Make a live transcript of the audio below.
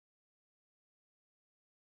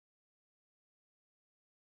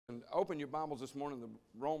Open your Bibles this morning to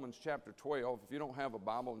Romans chapter 12. If you don't have a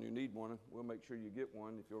Bible and you need one, we'll make sure you get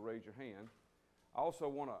one if you'll raise your hand. I also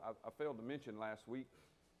want to, I failed to mention last week,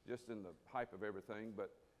 just in the hype of everything,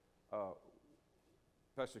 but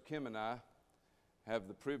Pastor Kim and I have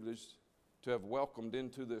the privilege to have welcomed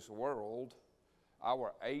into this world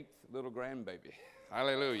our 8th little grandbaby.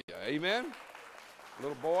 Hallelujah. Amen.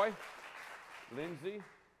 Little boy, Lindsay,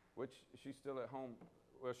 which she's still at home.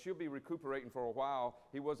 Well, she'll be recuperating for a while.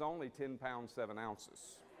 He was only 10 pounds, 7 ounces.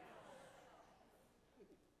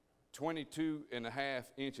 22 and a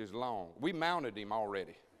half inches long. We mounted him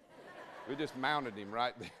already. We just mounted him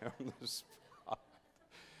right there on the spot.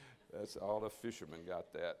 That's all the fishermen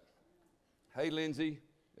got that. Hey, Lindsay,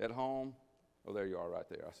 at home. Oh, there you are right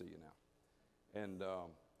there. I see you now. And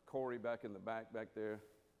Corey back in the back there.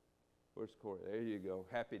 Where's Corey? There you go.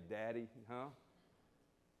 Happy daddy, huh?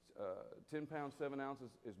 10 pounds, 7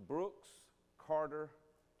 ounces is Brooks Carter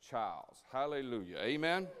Childs. Hallelujah.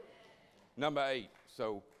 Amen. Number 8.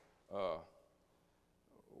 So,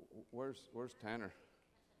 where's Tanner?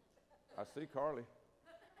 I see Carly.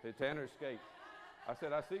 Hey, Tanner escaped. I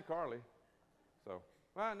said, I see Carly. So,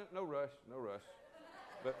 well, no rush, no rush.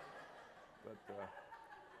 But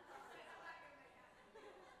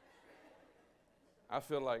I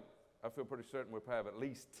feel pretty certain we'll have at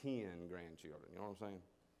least 10 grandchildren. You know what I'm saying?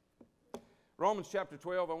 Romans chapter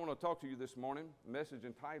 12, I want to talk to you this morning. A message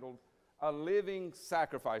entitled, A Living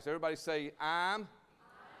Sacrifice. Everybody say, I'm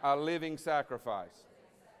a living sacrifice.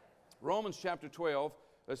 Romans chapter 12,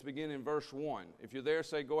 let's begin in verse 1. If you're there,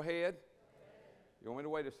 say, go ahead. You want me to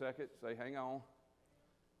wait a second? Say, hang on.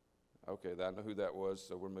 Okay, I know who that was,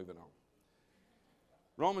 so we're moving on.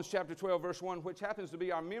 Romans chapter 12, verse 1, which happens to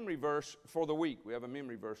be our memory verse for the week. We have a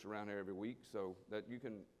memory verse around here every week so that you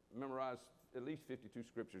can memorize at least 52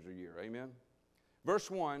 scriptures a year. Amen?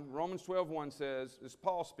 Verse 1, Romans 12:1 says, this is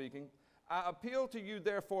Paul speaking, I appeal to you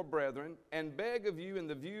therefore, brethren, and beg of you in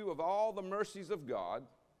the view of all the mercies of God,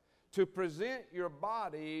 to present your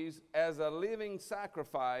bodies as a living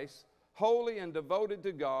sacrifice, holy and devoted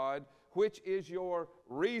to God, which is your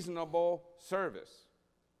reasonable service.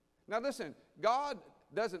 Now listen, God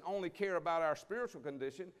doesn't only care about our spiritual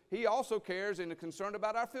condition, He also cares and is concerned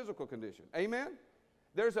about our physical condition. Amen?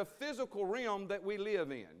 There's a physical realm that we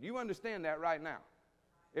live in. You understand that right now.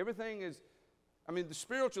 Everything is, the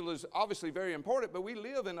spiritual is obviously very important, but we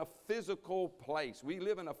live in a physical place. We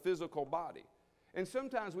live in a physical body. And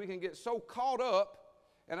sometimes we can get so caught up,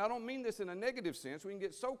 and I don't mean this in a negative sense, we can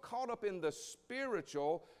get so caught up in the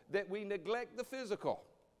spiritual that we neglect the physical.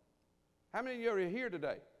 How many of you are here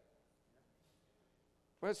today?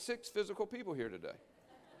 We have 6 physical people here today.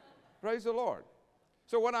 Praise the Lord.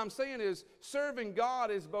 So what I'm saying is serving God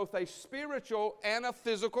is both a spiritual and a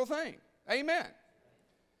physical thing. Amen.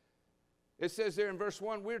 It says there in verse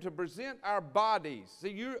 1, we're to present our bodies. See,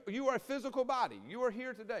 you are a physical body. You are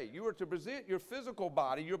here today. You are to present your physical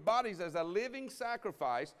body, your bodies as a living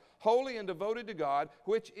sacrifice, holy and devoted to God,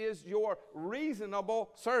 which is your reasonable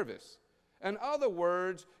service. In other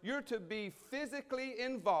words, you're to be physically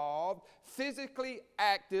involved, physically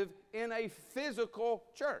active in a physical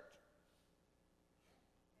church,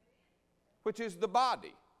 which is the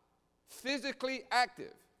body, physically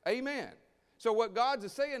active. Amen. So what God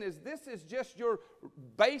is saying is this is just your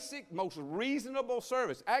basic, most reasonable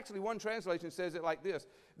service. Actually, one translation says it like this.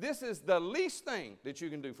 This is the least thing that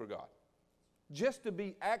you can do for God, just to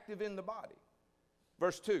be active in the body.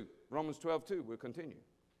 Verse 2, Romans 12:2, we'll continue.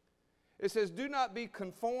 It says, do not be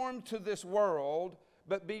conformed to this world,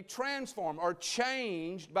 but be transformed or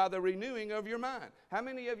changed by the renewing of your mind. How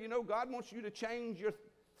many of you know God wants you to change your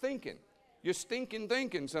thinking? You're stinking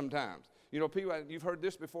thinking sometimes. You know, people, you've heard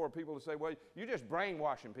this before, people will say, well, you're just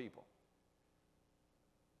brainwashing people.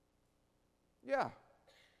 Yeah.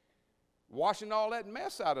 Washing all that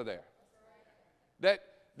mess out of there.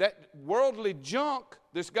 That worldly junk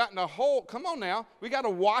that's gotten a hold, come on now, we got to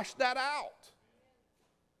wash that out.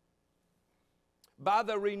 By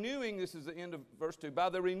the renewing, this is the end of verse 2, by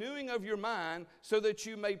the renewing of your mind, so that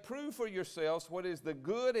you may prove for yourselves what is the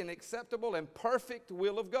good and acceptable and perfect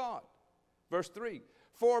will of God. Verse 3,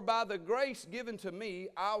 for by the grace given to me,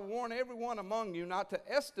 I warn everyone among you not to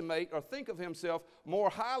estimate or think of himself more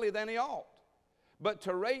highly than he ought, but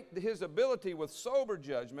to rate his ability with sober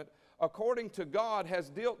judgment, according to God has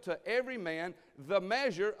dealt to every man the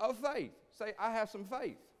measure of faith. Say, I have some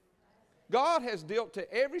faith. God has dealt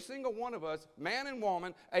to every single one of us, man and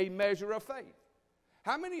woman, a measure of faith.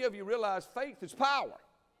 How many of you realize faith is power?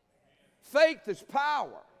 Faith is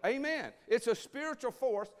power. Amen. It's a spiritual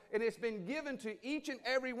force, and it's been given to each and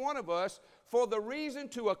every one of us for the reason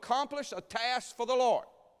to accomplish a task for the Lord.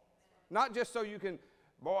 Not just so you can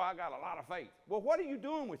Boy, I got a lot of faith. Well, what are you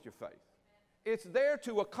doing with your faith? It's there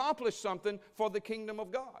to accomplish something for the kingdom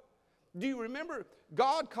of God. Do you remember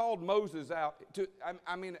God called Moses out to,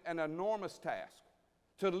 an enormous task,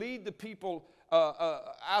 to lead the people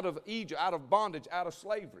out of Egypt, out of bondage, out of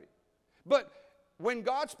slavery. But when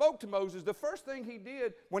God spoke to Moses, the first thing he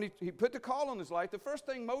did, when he put the call on his life, the first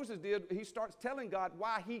thing Moses did, he starts telling God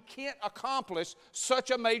why he can't accomplish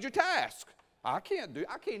such a major task. I can't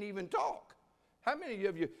even talk. How many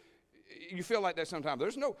of you feel like that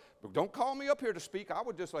sometimes? Don't call me up here to speak. I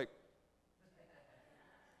would just like,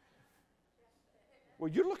 well,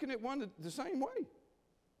 you're looking at one the same way.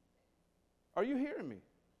 Are you hearing me?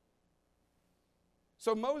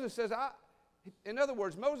 So Moses says, in other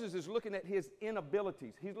words, Moses is looking at his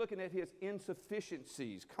inabilities. He's looking at his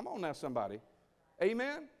insufficiencies. Come on now, somebody.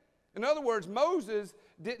 Amen? In other words, Moses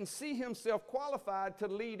didn't see himself qualified to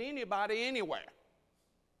lead anybody anywhere.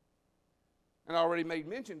 And I already made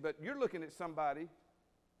mention, but you're looking at somebody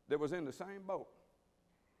that was in the same boat.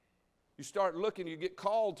 You start looking, you get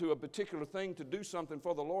called to a particular thing to do something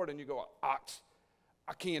for the Lord, and you go, I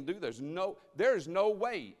can't do this. There is no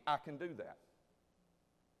way I can do that.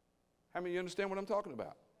 How many of you understand what I'm talking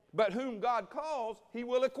about? But whom God calls, he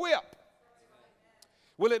will equip.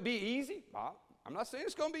 Will it be easy? I'm not saying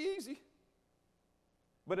it's going to be easy,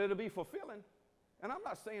 but it'll be fulfilling. And I'm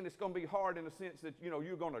not saying it's going to be hard in the sense that,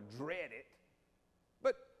 you're going to dread it.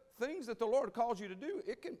 But things that the Lord calls you to do,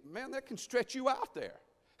 that can stretch you out there.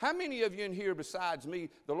 How many of you in here besides me,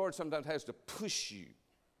 the Lord sometimes has to push you?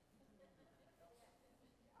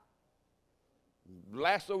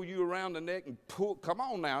 Lasso you around the neck and pull. Come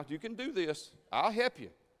on now, you can do this. I'll help you.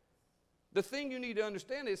 The thing you need to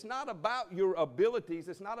understand, it's not about your abilities.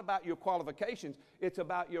 It's not about your qualifications. It's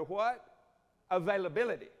about your what?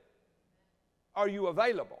 Availability. Are you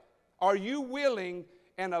available? Are you willing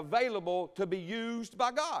and available to be used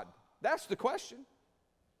by God? That's the question.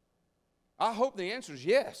 I hope the answer is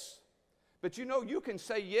yes. But you can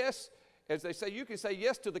say yes, as they say, you can say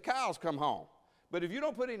yes till the cows come home. But if you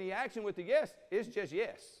don't put any action with the yes, it's just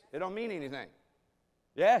yes. It don't mean anything.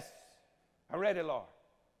 Yes, I'm ready, Lord.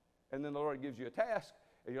 And then the Lord gives you a task,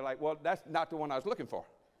 and you're like, well, that's not the one I was looking for.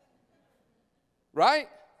 Right?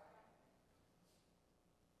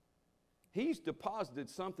 He's deposited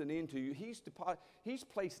something into you. He's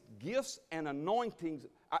placed gifts and anointings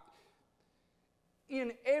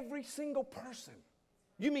in every single person.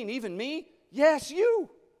 You mean even me? Yes, you.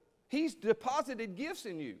 He's deposited gifts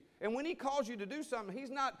in you. And when he calls you to do something,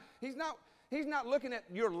 he's not looking at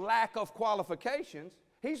your lack of qualifications.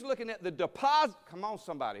 He's looking at the deposit. Come on,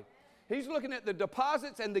 somebody. He's looking at the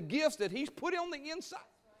deposits and the gifts that he's put on the inside.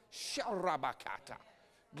 Sharabakata.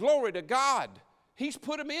 Glory to God. He's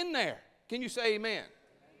put them in there. Can you say amen?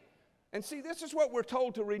 And see, this is what we're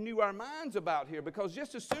told to renew our minds about here, because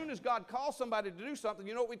just as soon as God calls somebody to do something,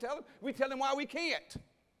 you know what we tell them? We tell them why we can't.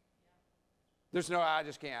 There's no, I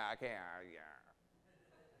just can't, I can't. Yeah.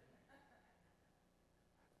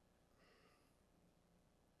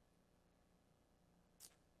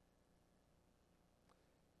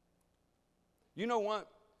 You know what?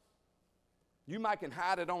 You might can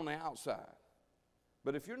hide it on the outside,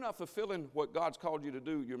 but if you're not fulfilling what God's called you to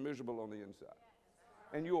do, you're miserable on the inside.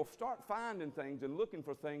 And you'll start finding things and looking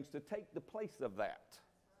for things to take the place of that.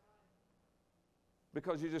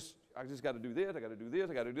 Because I just got to do this, I got to do this,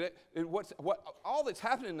 I got to do that. And all that's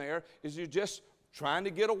happening there is you're just trying to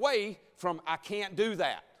get away from, I can't do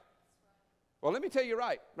that. Well, let me tell you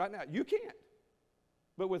right now, you can't.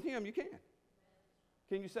 But with him, you can.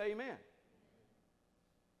 Can you say amen?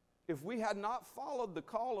 If we had not followed the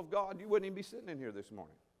call of God, you wouldn't even be sitting in here this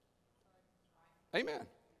morning. Amen.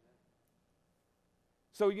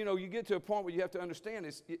 So, you get to a point where you have to understand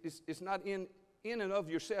it's not in and of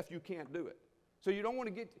yourself, you can't do it. So you don't want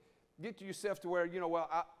to get to yourself to where,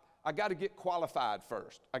 I got to get qualified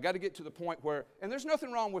first. I got to get to the point where, and there's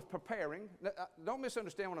nothing wrong with preparing. Don't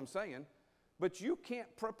misunderstand what I'm saying. But you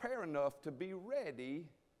can't prepare enough to be ready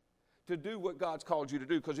to do what God's called you to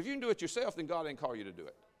do. Because if you can do it yourself, then God ain't called you to do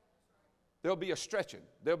it. There'll be a stretching.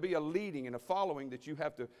 There'll be a leading and a following that you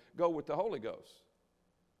have to go with the Holy Ghost.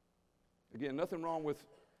 Again, nothing wrong with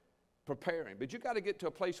preparing. But you got to get to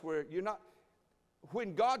a place where you're not,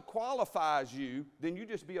 when God qualifies you, then you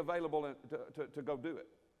just be available to go do it.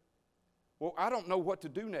 Well, I don't know what to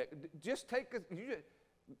do next. Just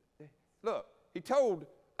look, he told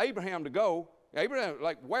Abraham to go. Abraham,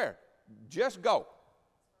 like, where? Just go.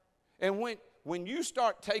 And when you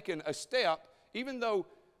start taking a step, even though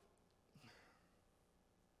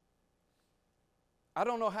I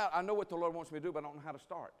don't know how, I know what the Lord wants me to do, but I don't know how to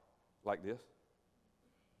start like this.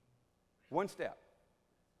 One step.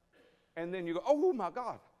 And then you go, oh my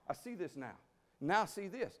God, I see this now. Now I see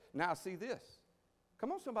this. Now I see this.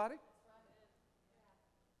 Come on, somebody.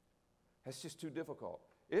 That's just too difficult.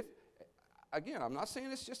 Again, I'm not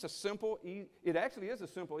saying it's just a simple, it actually is a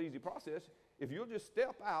simple, easy process. If you'll just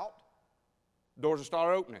step out, doors will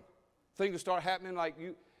start opening. Things will start happening like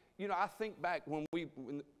you know, I think back when we're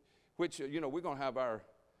going to have our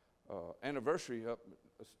anniversary up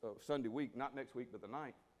Sunday week, not next week, but the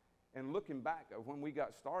 9th. And looking back at when we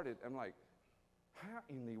got started, I'm like, how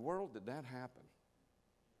in the world did that happen?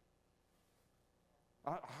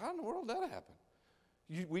 How in the world did that happen?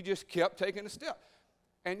 We just kept taking a step.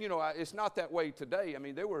 And, you know, it's not that way today. I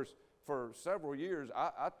mean, there was, for several years,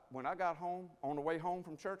 when I got home, on the way home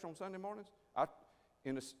from church on Sunday mornings, I'm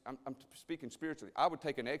speaking spiritually, I would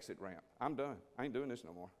take an exit ramp. I'm done. I ain't doing this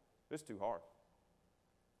no more. It's too hard.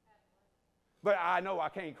 But I know I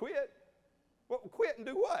can't quit. Well, quit and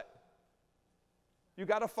do what? You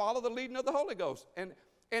got to follow the leading of the Holy Ghost. And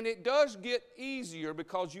it does get easier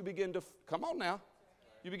because you begin to, come on now,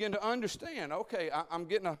 you begin to understand, okay, I'm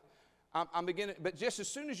beginning, but just as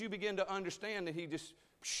soon as you begin to understand that he just,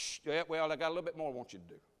 well, I got a little bit more I want you to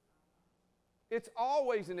do. It's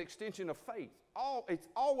always an extension of faith. It's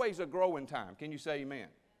always a growing time. Can you say amen?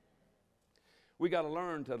 We got to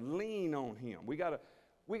learn to lean on him. We got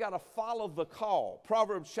to follow the call.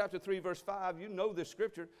 Proverbs chapter 3, verse 5, you know this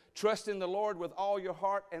scripture. Trust in the Lord with all your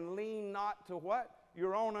heart and lean not to what?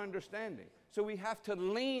 Your own understanding. So we have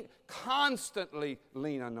to constantly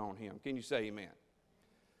lean on him. Can you say amen?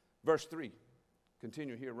 Verse 3,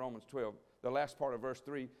 continue here, Romans 12, the last part of verse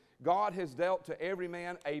 3. God has dealt to every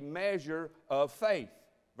man a measure of faith.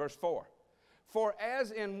 Verse 4. For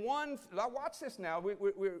as in one, now watch this now,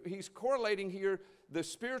 he's correlating here the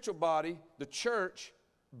spiritual body, the church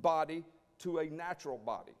body, to a natural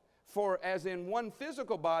body. For as in one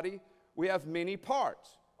physical body, we have many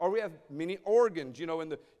parts, or we have many organs, you know,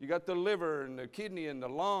 you got the liver and the kidney and the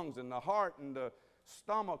lungs and the heart and the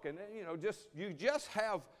stomach, and you know, you just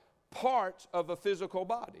have parts of a physical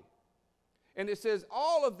body. And it says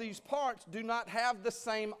all of these parts do not have the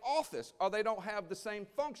same office, or they don't have the same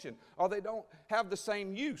function, or they don't have the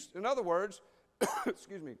same use. In other words,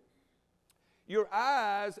 excuse me, your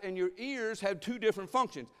eyes and your ears have two different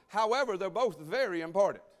functions. However, they're both very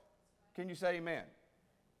important. Can you say amen?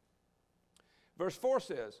 Verse 4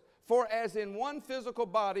 says, for as in one physical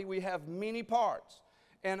body we have many parts,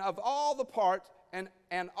 and of all the parts,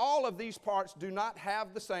 and all of these parts do not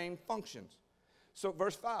have the same functions. So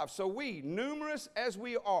verse 5, so we, numerous as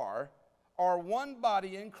we are one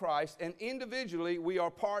body in Christ, and individually we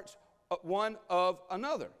are parts one of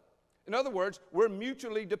another. In other words, we're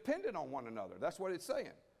mutually dependent on one another. That's what it's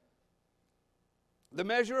saying. The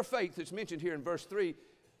measure of faith that's mentioned here in verse 3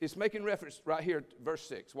 is making reference right here to verse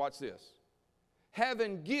 6. Watch this.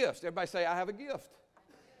 Having gifts. Everybody say, I have a gift.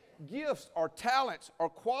 Gifts are talents or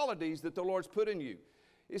qualities that the Lord's put in you.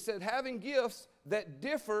 It said having gifts that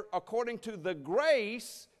differ according to the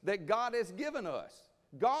grace that God has given us.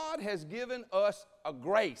 God has given us a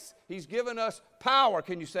grace. He's given us power.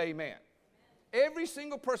 Can you say amen? Every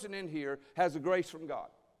single person in here has a grace from God,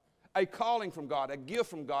 a calling from God, a gift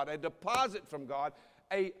from God, a deposit from God,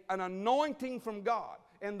 an anointing from God.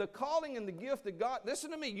 And the calling and the gift that God,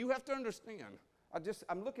 listen to me, you have to understand.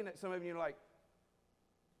 I'm looking at some of you and you're like,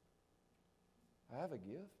 I have a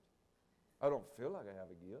gift. I don't feel like I have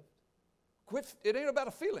a gift. Quit. It ain't about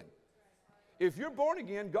a feeling. If you're born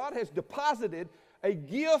again, God has deposited a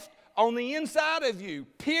gift on the inside of you,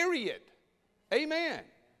 period. Amen.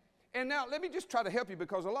 And now let me just try to help you,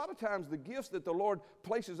 because a lot of times the gifts that the Lord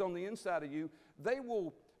places on the inside of you, they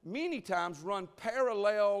will many times run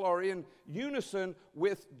parallel or in unison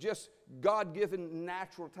with just God-given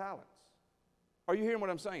natural talents. Are you hearing what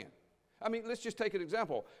I'm saying? I mean, let's just take an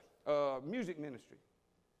example. Music ministry.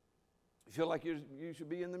 You feel like you should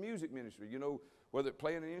be in the music ministry, you know, whether it's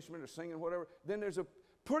playing an instrument or singing, whatever, then there's a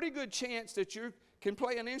pretty good chance that you can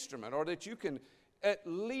play an instrument, or that you can at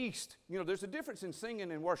least, you know, there's a difference in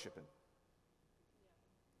singing and worshiping.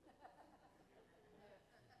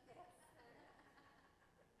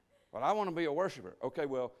 But I want to be a worshiper. Okay,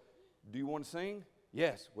 well, do you want to sing?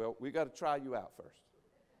 Yes. Well, we got to try you out first.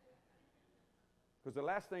 Because the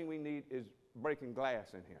last thing we need is breaking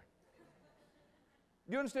glass in here.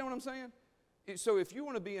 You understand what I'm saying? So if you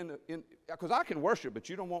want to be because I can worship, but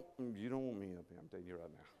you don't want me up here. I'm telling you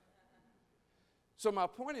right now. So my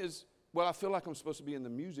point is, well, I feel like I'm supposed to be in the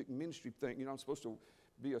music ministry thing. You know, I'm supposed to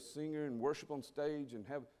be a singer and worship on stage and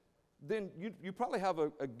have. Then you probably have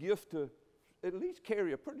a gift to at least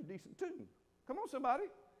carry a pretty decent tune. Come on, somebody.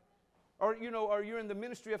 Or you know, or you're in the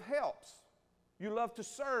ministry of helps. You love to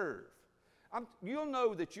serve. You'll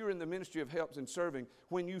know that you're in the ministry of helps and serving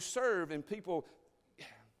when you serve and people.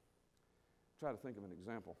 Try to think of an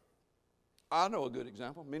example. I know a good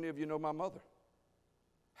example. Many of you know my mother.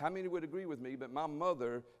 How many would agree with me that my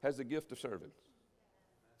mother has the gift of serving?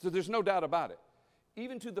 So there's no doubt about it.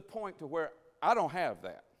 Even to the point to where I don't have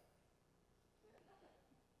that.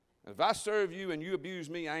 If I serve you and you abuse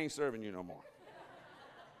me, I ain't serving you no more.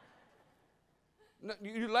 No,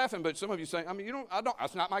 you're laughing, but some of you saying,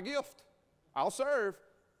 that's not my gift. I'll serve,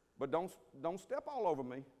 but don't step all over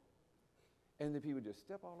me. And then people just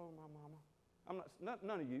step all over my mama.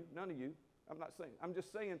 None of you. I'm not saying. I'm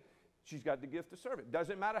just saying she's got the gift of serving.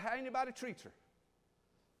 Doesn't matter how anybody treats her.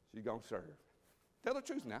 She's going to serve. Tell the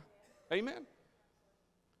truth now. Amen.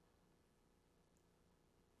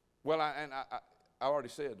 Well, I already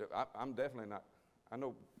said that I'm definitely not.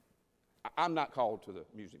 I'm not called to the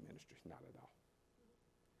music ministry. Not at all.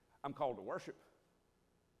 I'm called to worship.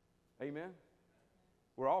 Amen.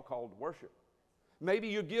 We're all called to worship. Maybe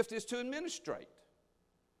your gift is to administrate.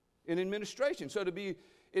 In administration. So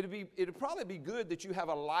it'd probably be good that you have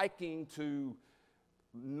a liking to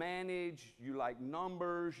manage. You like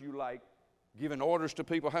numbers. You like giving orders to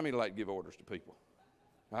people. How many like to give orders to people?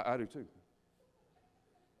 I do too.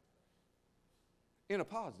 In a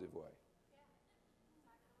positive way.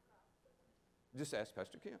 Just ask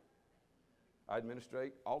Pastor Kim. I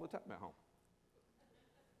administrate all the time at home.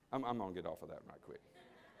 I'm going to get off of that right quick.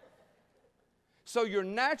 So your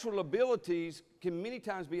natural abilities can many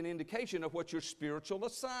times be an indication of what your spiritual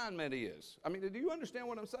assignment is. I mean, do you understand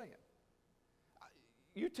what I'm saying?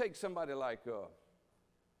 You take somebody like,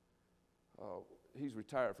 he's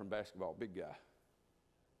retired from basketball, big guy.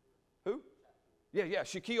 Who? Yeah,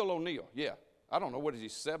 Shaquille O'Neal, yeah. I don't know, what is he,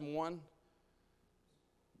 7'1",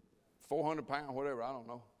 400 pounds, whatever, I don't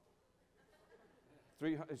know.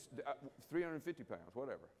 350 pounds,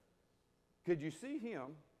 whatever. Could you see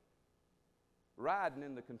him riding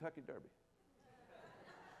in the Kentucky Derby?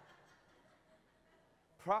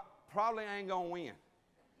 Probably ain't going to win.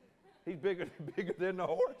 He's bigger than the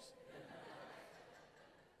horse.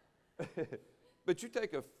 But you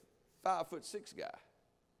take a 5'6" guy,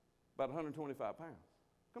 about 125 pounds.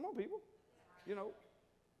 Come on, people. You know,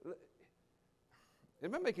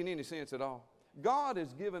 am I making any sense at all? God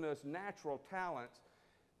has given us natural talents,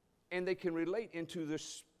 and they can relate into the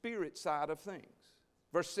spirit side of things.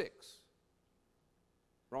 Verse 6.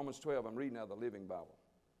 Romans 12, I'm reading out of the Living Bible.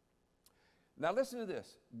 Now listen to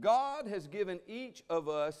this. God has given each of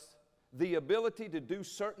us the ability to do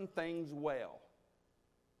certain things well.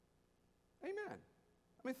 Amen.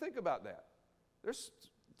 I mean, think about that. There's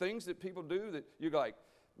things that people do that you're like,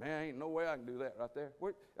 man, ain't no way I can do that right there.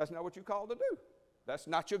 That's not what you're called to do. That's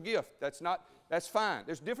not your gift. That's fine.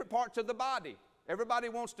 There's different parts of the body. Everybody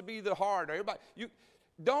wants to be the heart. You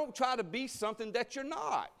don't try to be something that you're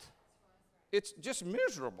not. It's just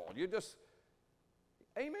miserable.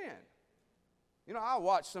 Amen. You know, I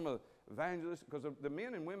watch some of the evangelists, because the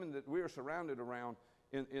men and women that we are surrounded around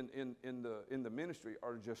in the ministry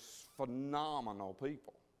are just phenomenal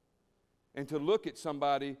people. And to look at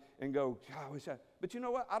somebody and go, I wish but you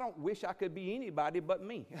know what? I don't wish I could be anybody but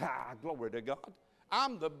me. Glory to God.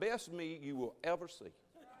 I'm the best me you will ever see.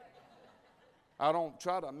 I don't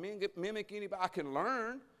try to mimic anybody. I can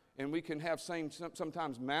learn, and we can have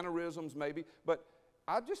sometimes mannerisms maybe, but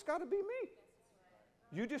I just got to be me.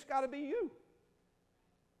 You just got to be you.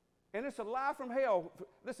 And it's a lie from hell.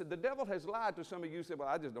 Listen, the devil has lied to some of you and said, well,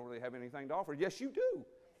 I just don't really have anything to offer. Yes, you do.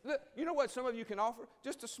 You know what some of you can offer?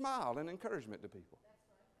 Just a smile and encouragement to people.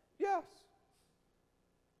 Yes.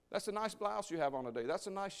 That's a nice blouse you have on today. That's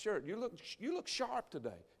a nice shirt. You look sharp today.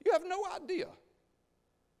 You have no idea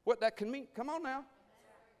what that can mean. Come on now.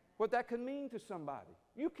 What that can mean to somebody.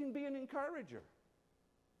 You can be an encourager.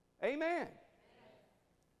 Amen.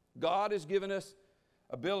 God has given us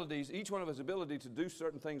abilities, each one of us ability to do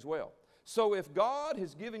certain things well. So if God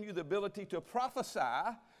has given you the ability to prophesy,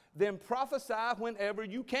 then prophesy whenever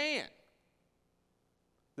you can.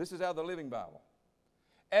 This is out of the Living Bible.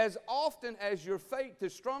 As often as your faith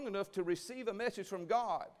is strong enough to receive a message from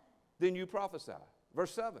God, then you prophesy.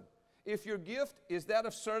 Verse 7. If your gift is that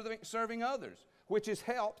of serving others, which is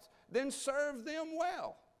helped, then serve them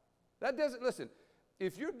well. That doesn't, listen,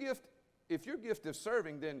 if your gift is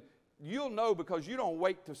serving, then you'll know because you don't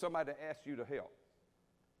wait till somebody asks you to help.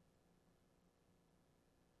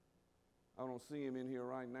 I don't see him in here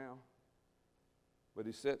right now, but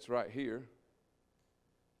he sits right here.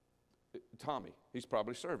 Tommy, he's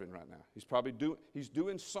probably serving right now. He's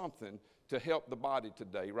doing something to help the body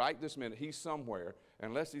today. Right this minute, he's somewhere,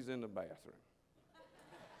 unless he's in the bathroom.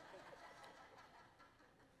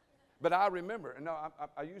 But I remember, and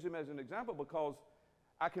I use him as an example because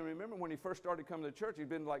I can remember when he first started coming to church, he'd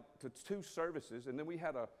been like to 2 services, and then we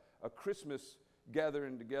had a Christmas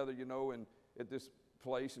gathering together, you know, and at this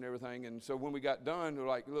place and everything. And so when we got done, we're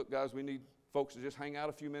like, look, guys, we need folks to just hang out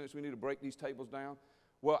a few minutes. We need to break these tables down.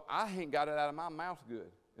 Well, I ain't got it out of my mouth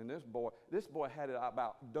good. And this boy had it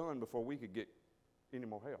about done before we could get any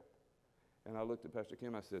more help. And I looked at Pastor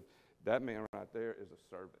Kim, I said, that man right there is a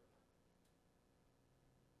servant.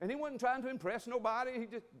 And he wasn't trying to impress nobody. He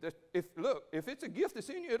just if it's a gift that's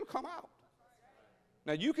in you, it'll come out.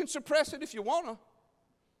 Now, you can suppress it if you want to,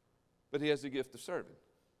 but he has the gift of serving.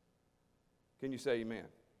 Can you say amen?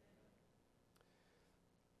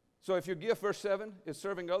 So if your gift, verse 7, is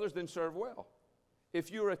serving others, then serve well.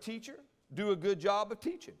 If you're a teacher, do a good job of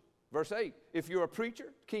teaching. Verse 8, if you're a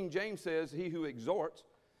preacher, King James says, he who exhorts.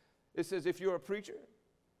 It says, if you're a preacher,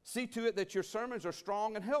 see to it that your sermons are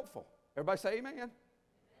strong and helpful. Everybody say amen.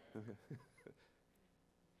 Okay.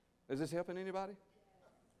 Is this helping anybody?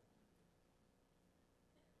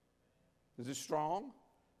 Is it strong?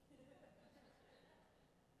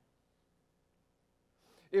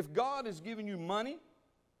 If God has given you money,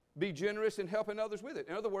 be generous in helping others with it.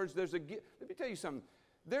 In other words, there's a gift. Let me tell you something.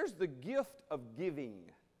 There's the gift of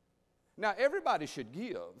giving. Now, everybody should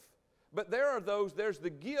give, but there's the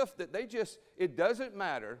gift that it doesn't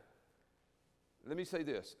matter. Let me say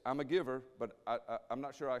this. I'm a giver, but I'm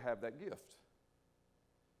not sure I have that gift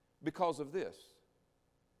because of this.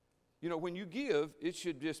 You know, when you give, it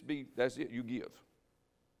should just be, that's it, you give.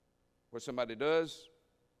 What somebody does.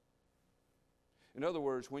 In other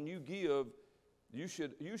words, when you give, you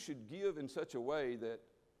should give in such a way that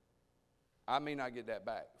I may not get that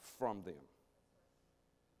back from them.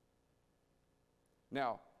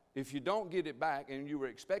 Now, if you don't get it back and you were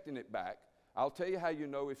expecting it back, I'll tell you how you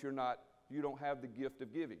know if you don't have the gift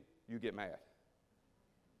of giving. You get mad.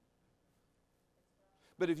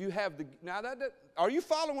 But if you have are you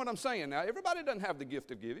following what I'm saying? Now, everybody doesn't have the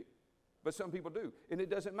gift of giving, but some people do, and it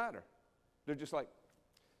doesn't matter. They're just like,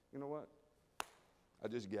 you know what? I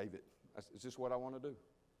just gave it. It's just what I want to do.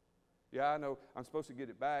 Yeah, I know I'm supposed to get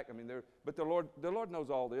it back. I mean, but the Lord knows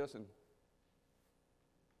all this. And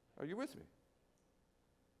are you with me?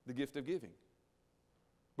 The gift of giving.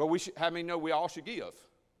 But how many know we all should give?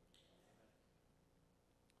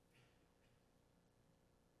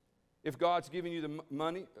 If God's giving you the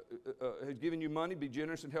money, has given you money, be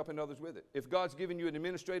generous in helping others with it. If God's given you an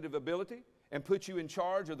administrative ability and put you in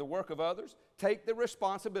charge of the work of others, take the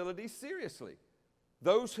responsibility seriously.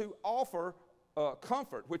 Those who offer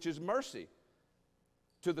comfort, which is mercy,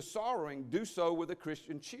 to the sorrowing, do so with a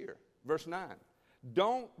Christian cheer. Verse 9.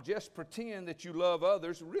 Don't just pretend that you love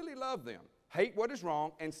others, really love them. Hate what is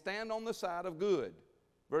wrong and stand on the side of good.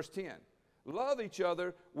 Verse 10. Love each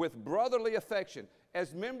other with brotherly affection.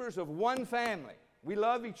 As members of one family, we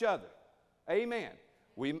love each other. Amen.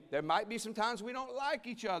 There might be some times we don't like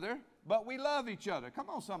each other, but we love each other. Come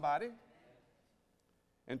on, somebody.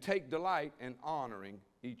 And take delight in honoring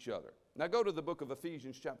each other. Now go to the book of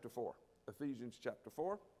Ephesians chapter 4. Ephesians chapter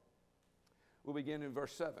 4. We'll begin in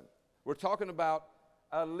verse 7. We're talking about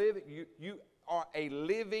you are a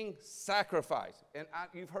living sacrifice. And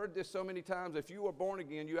you've heard this so many times. If you are born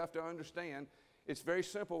again, you have to understand, it's very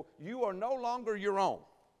simple. You are no longer your own.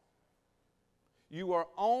 You are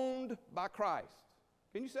owned by Christ.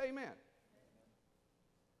 Can you say amen?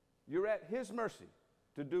 You're at His mercy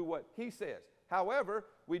to do what He says. However,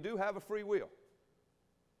 we do have a free will.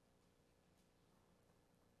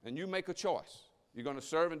 And you make a choice. You're going to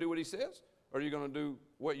serve and do what He says, or are you going to do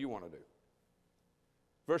what you want to do?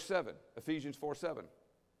 Verse 7, Ephesians 4:7.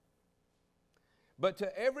 But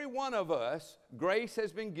to every one of us, grace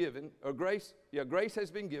has been given according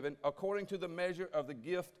to the measure of the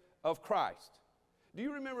gift of Christ. Do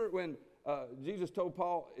you remember when Jesus told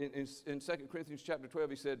Paul in 2 Corinthians chapter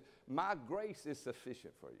 12, he said, my grace is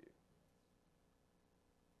sufficient for you.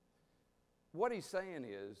 What he's saying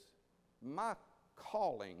is, my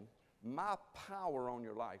calling, my power on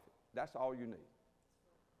your life, that's all you need.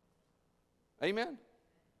 Amen?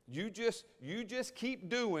 You just keep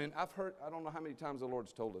doing, I don't know how many times the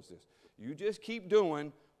Lord's told us this. You just keep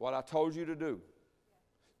doing what I told you to do.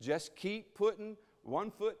 Just keep putting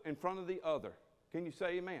one foot in front of the other. Can you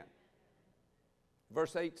say amen?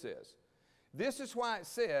 Verse 8 says, this is why it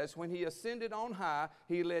says, when He ascended on high,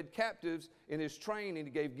 He led captives in His train and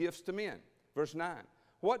He gave gifts to men. Verse 9,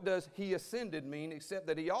 what does He ascended mean except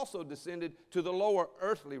that He also descended to the lower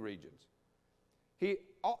earthly regions?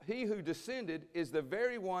 He who descended is the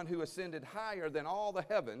very one who ascended higher than all the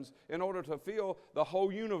heavens in order to fill the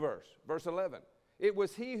whole universe. Verse 11, it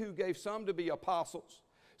was He who gave some to be apostles,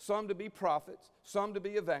 some to be prophets, some to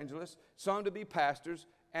be evangelists, some to be pastors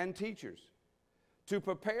and teachers, to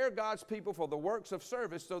prepare God's people for the works of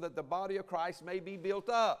service so that the body of Christ may be built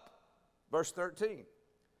up. Verse 13,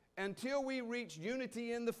 until we reach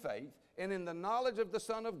unity in the faith and in the knowledge of the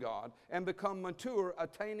Son of God and become mature,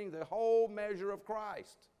 attaining the whole measure of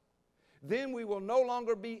Christ. Then we will no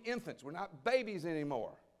longer be infants. We're not babies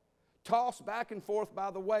anymore, tossed back and forth by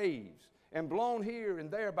the waves and blown here and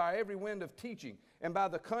there by every wind of teaching and by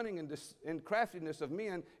the cunning and craftiness of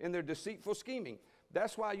men in their deceitful scheming.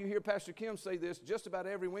 That's why you hear Pastor Kim say this just about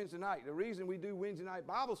every Wednesday night. The reason we do Wednesday night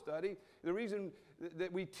Bible study, the reason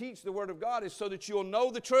that we teach the Word of God is so that you'll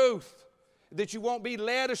know the truth, that you won't be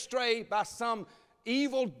led astray by some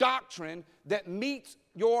evil doctrine that meets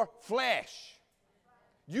your flesh.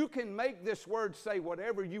 You can make this Word say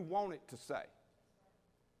whatever you want it to say.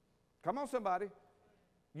 Come on, somebody.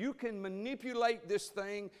 You can manipulate this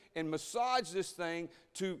thing and massage this thing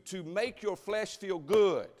to make your flesh feel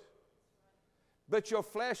good. But your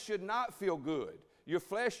flesh should not feel good. Your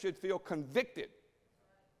flesh should feel convicted.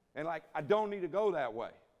 And like, I don't need to go that way.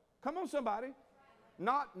 Come on, somebody.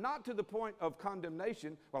 Not to the point of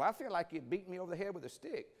condemnation. Well, I feel like it beat me over the head with a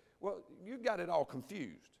stick. Well, you got it all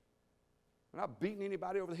confused. We're not beating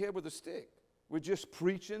anybody over the head with a stick. We're just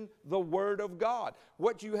preaching the Word of God.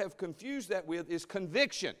 What you have confused that with is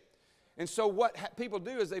conviction. And so what people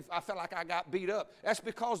do is I feel like I got beat up. That's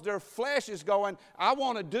because their flesh is going, I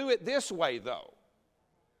want to do it this way though.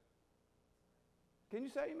 Can you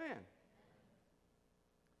say amen?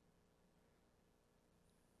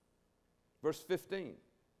 Verse 15.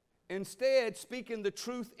 Instead, speaking the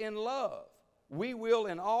truth in love, we will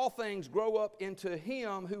in all things grow up into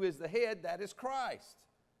Him who is the head, that is Christ.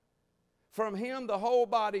 From Him the whole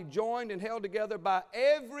body, joined and held together by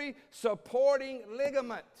every supporting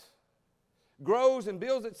ligament, grows and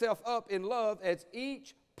builds itself up in love as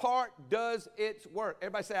each part does its work.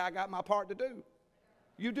 Everybody say, I got my part to do.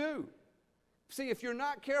 You do. See, if you're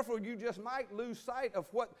not careful, you just might lose sight of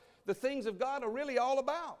what the things of God are really all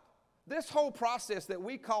about. This whole process that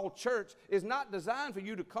we call church is not designed for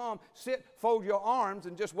you to come, sit, fold your arms,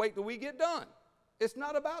 and just wait till we get done. It's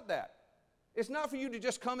not about that. It's not for you to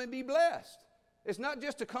just come and be blessed. It's not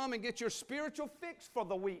just to come and get your spiritual fix for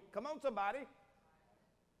the week. Come on, somebody.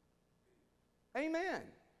 Amen.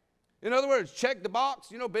 In other words, check the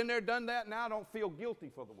box. You know, been there, done that. Now I don't feel guilty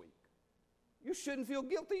for the week. You shouldn't feel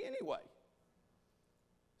guilty anyway.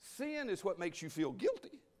 Sin is what makes you feel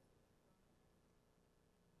guilty.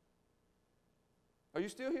 Are you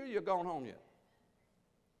still here? You're going home yet?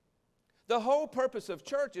 The whole purpose of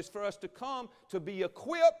church is for us to come to be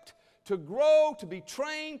equipped, to grow, to be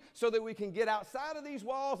trained, so that we can get outside of these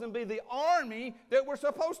walls and be the army that we're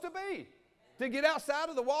supposed to be. To get outside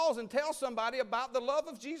of the walls and tell somebody about the love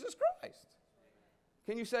of Jesus Christ.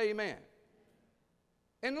 Can you say amen?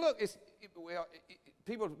 And look,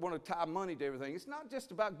 people want to tie money to everything. It's not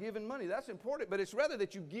just about giving money. That's important, but it's rather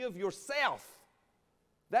that you give yourself.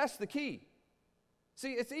 That's the key.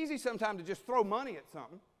 See, it's easy sometimes to just throw money at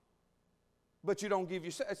something, but you don't give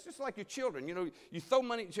yourself. It's just like your children. You know, you throw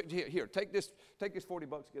money. Here, take this $40,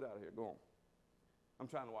 get out of here, go on. I'm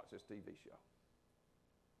trying to watch this TV show.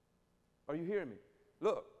 Are you hearing me?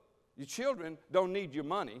 Look, your children don't need your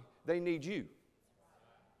money. They need you.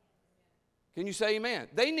 Can you say amen?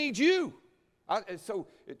 They need you.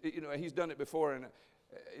 You know, he's done it before, and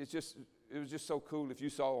it was just so cool if you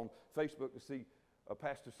saw on Facebook to see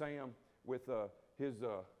Pastor Sam with his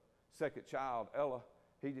second child, Ella.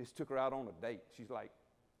 He just took her out on a date. She's like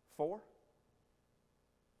 4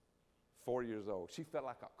 years old. She felt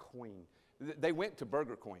like a queen. They went to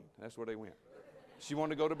Burger Queen. That's where they went. She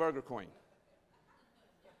wanted to go to Burger Queen.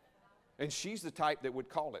 And she's the type that would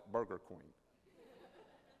call it Burger Queen.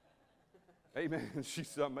 Amen. She's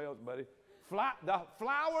something else, buddy. The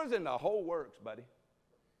flowers and the whole works, buddy.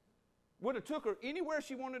 Would have took her anywhere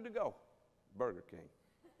she wanted to go. Burger King.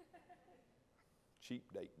 Cheap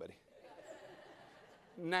date, buddy.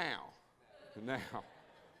 Now.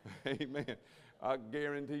 Amen. I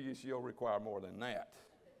guarantee you she'll require more than that.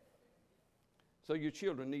 So your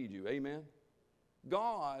children need you. Amen.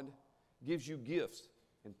 God gives you gifts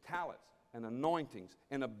and talents and anointings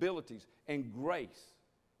and abilities and grace.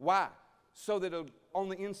 Why? So that on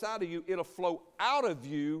the inside of you, it'll flow out of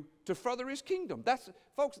you to further His kingdom.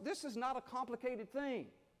 Folks, this is not a complicated thing.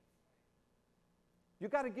 You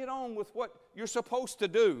got to get on with what you're supposed to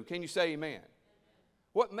do. Can you say amen?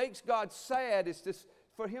 What makes God sad is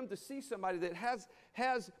for Him to see somebody that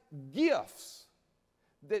has gifts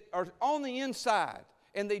that are on the inside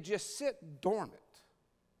and they just sit dormant,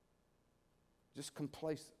 just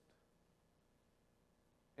complacent.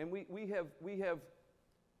 And we have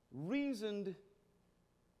reasoned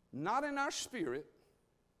not in our spirit,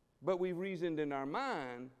 but we reasoned in our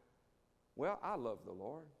mind, well, I love the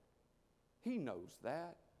Lord. He knows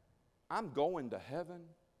that. I'm going to heaven.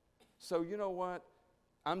 So you know what?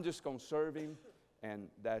 I'm just going to serve Him, and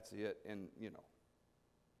that's it. And,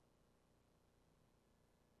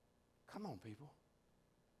 come on, people.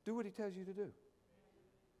 Do what He tells you to do.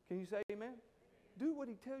 Can you say amen? Do what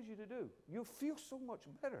He tells you to do. You'll feel so much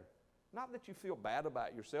better. Not that you feel bad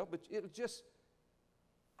about yourself, but it'll just,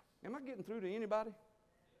 am I getting through to anybody?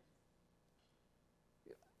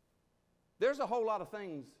 There's a whole lot of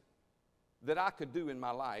things that I could do in my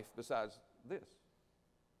life besides this.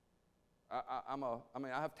 I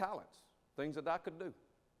have talents, things that I could do.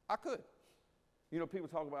 I could. People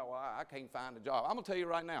talk about, well, I can't find a job. I'm going to tell you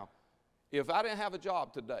right now, if I didn't have a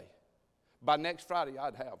job today, by next Friday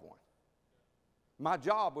I'd have one. My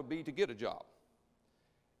job would be to get a job.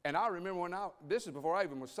 And I remember this is before I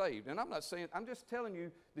even was saved, and I'm just telling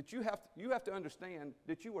you that you have to understand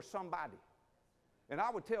that you are somebody. And I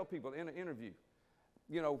would tell people in an interview,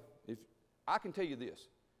 if I can tell you this,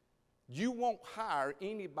 you won't hire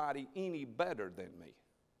anybody any better than me.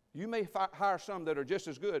 You may hire some that are just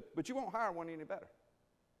as good, but you won't hire one any better.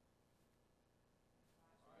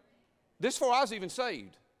 This before I was even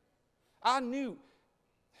saved. I knew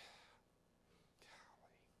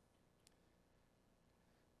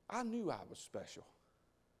I was special.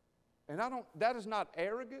 And that is not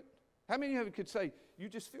arrogant. How many of you could say, you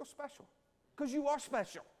just feel special? Because you are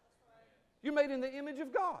special. You're made in the image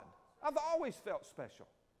of God. I've always felt special.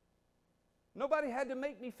 Nobody had to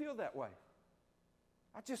make me feel that way.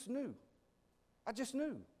 I just knew.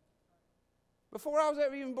 Before I was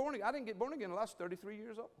ever even born again, I didn't get born again until I was 33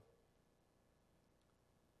 years old.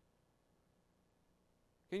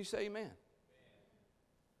 Can you say amen?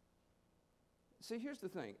 See, here's the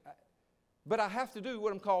thing. But I have to do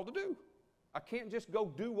what I'm called to do. I can't just go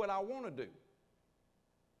do what I want to do.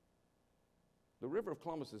 The River of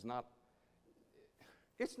Columbus it's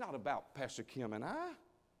not about Pastor Kim and I.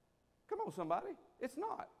 Come on, somebody. It's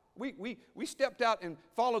not. We stepped out and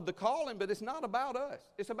followed the calling, but it's not about us.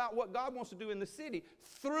 It's about what God wants to do in the city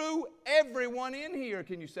through everyone in here.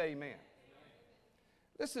 Can you say amen?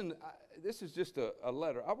 Listen, this is just a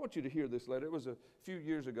letter. I want you to hear this letter. It was a few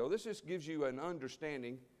years ago. This just gives you an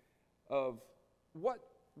understanding of what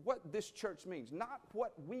this church means, not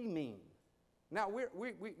what we mean. Now,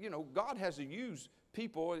 God has to use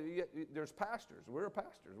people. There's pastors. We're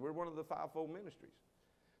pastors. We're one of the fivefold ministries.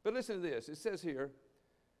 But listen to this. It says here,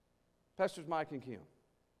 Pastors Mike and Kim,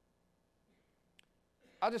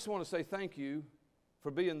 I just want to say thank you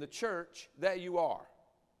for being the church that you are.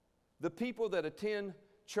 The people that attend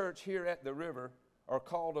church here at the river are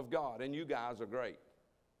called of God, and you guys are great.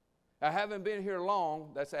 I haven't been here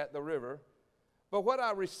long, that's at the river, but what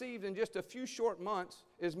I received in just a few short months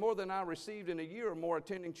is more than I received in a year or more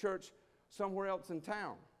attending church somewhere else in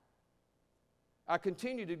town. I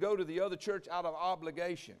continue to go to the other church out of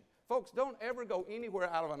obligation. Folks, don't ever go anywhere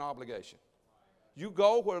out of an obligation. You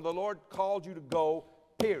go where the Lord called you to go,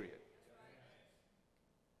 period.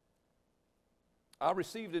 I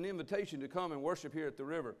received an invitation to come and worship here at the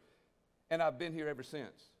river, and I've been here ever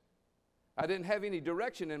since. I didn't have any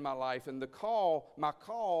direction in my life, and my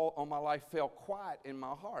call on my life fell quiet in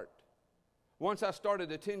my heart. Once I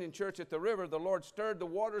started attending church at the river, the Lord stirred the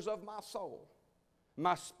waters of my soul.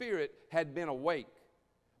 My spirit had been awake,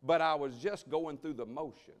 but I was just going through the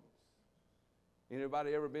motions.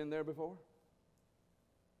 Anybody ever been there before?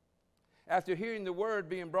 After hearing the word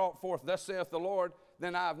being brought forth, thus saith the Lord,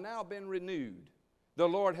 then I have now been renewed. The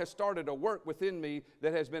Lord has started a work within me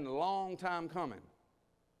that has been a long time coming.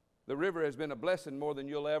 The river has been a blessing more than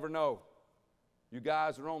you'll ever know. You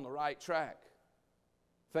guys are on the right track.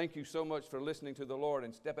 Thank you so much for listening to the Lord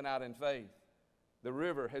and stepping out in faith. The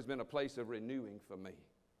river has been a place of renewing for me.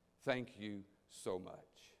 Thank you so much.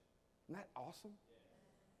 Isn't that awesome?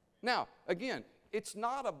 Now, again, it's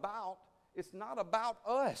not about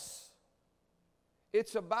us.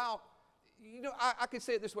 It's about, I could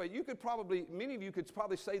say it this way. Many of you could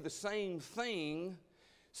probably say the same thing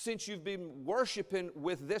since you've been worshiping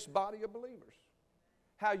with this body of believers.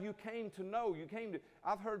 How you came to know,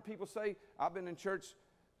 I've heard people say, I've been in church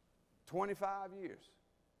 25 years.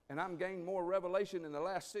 And I'm gained more revelation in the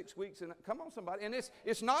last 6 weeks. And come on, somebody. And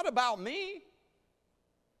it's not about me.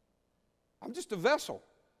 I'm just a vessel.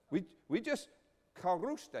 We just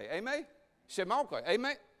karuste. Amen? Shemalko.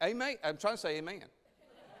 Amen? Amen? I'm trying to say amen.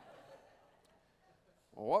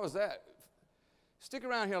 Well, what was that? Stick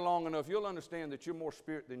around here long enough, you'll understand that you're more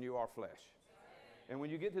spirit than you are flesh. And when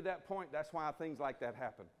you get to that point, that's why things like that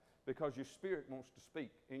happen. Because your spirit wants to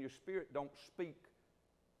speak. And your spirit don't speak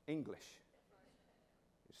English.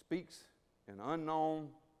 He speaks in unknown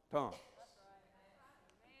tongues.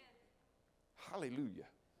 Hallelujah.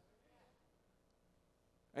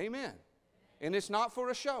 Amen. And it's not for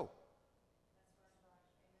a show.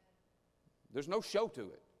 There's no show to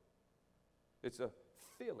it. It's a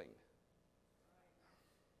feeling.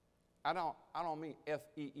 I don't mean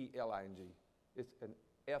F-E-E-L-I-N-G. It's an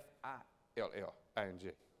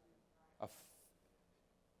F-I-L-L-I-N-G.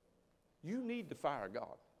 You need the fire of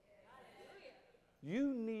God.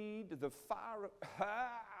 You need the fire of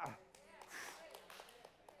God.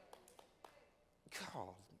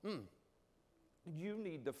 You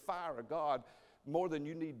need the fire of God more than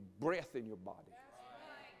you need breath in your body.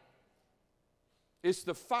 It's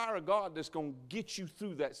the fire of God that's going to get you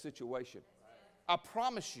through that situation. I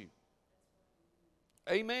promise you.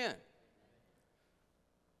 Amen.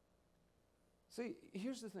 See,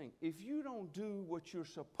 here's the thing. If you don't do what you're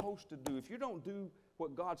supposed to do, if you don't do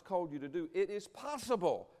what God's called you to do, it is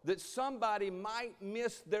possible that somebody might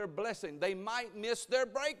miss their blessing. They might miss their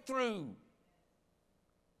breakthrough.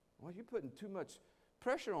 Well, you're putting too much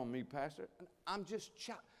pressure on me, Pastor. I'm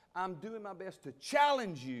doing my best to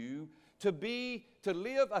challenge you to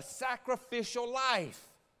live a sacrificial life,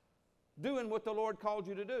 doing what the Lord called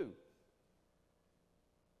you to do.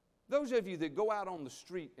 Those of you that go out on the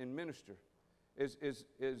street and minister I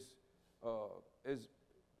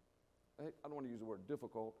don't want to use the word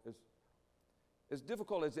difficult, as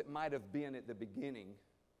difficult as it might have been at the beginning,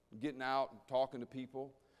 getting out and talking to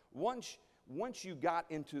people. Once you got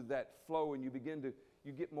into that flow and you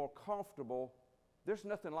get more comfortable, there's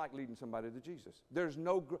nothing like leading somebody to Jesus.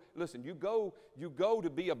 Listen, you go to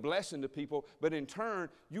be a blessing to people, but in turn,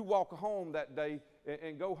 you walk home that day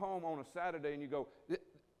and go home on a Saturday and you go,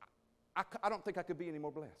 I don't think I could be any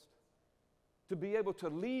more blessed. To be able to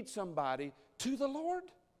lead somebody to the Lord.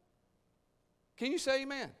 Can you say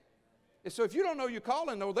amen? And so if you don't know your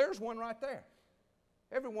calling, though, there's one right there.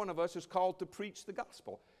 Every one of us is called to preach the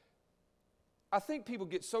gospel. I think people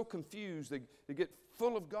get so confused. They get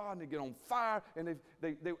full of God and they get on fire and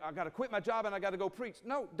I got to quit my job and I got to go preach.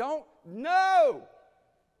 No, don't. No.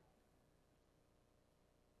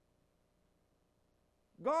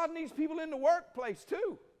 God needs people in the workplace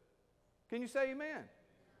too. Can you say amen?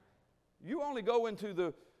 You only go into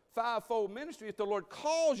the fivefold ministry if the Lord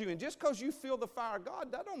calls you. And just because you feel the fire of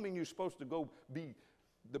God, that don't mean you're supposed to go be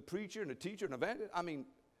the preacher and the teacher and evangelist. I mean,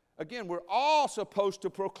 again, we're all supposed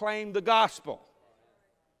to proclaim the gospel.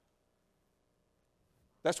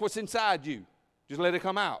 That's what's inside you. Just let it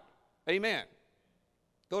come out. Amen.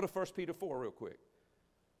 Go to 1 Peter 4 real quick.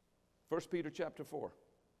 1 Peter chapter 4.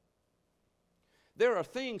 There are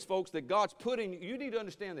things, folks, that God's putting. You need to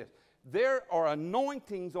understand this. There are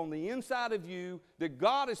anointings on the inside of you that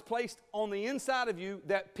God has placed on the inside of you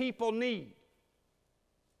that people need.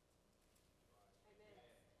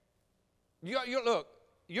 Look,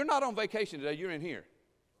 you're not on vacation today. You're in here.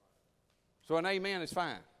 So an amen is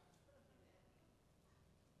fine.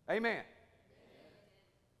 Amen.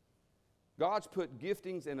 God's put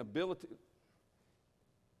giftings and ability.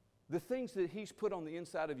 The things that He's put on the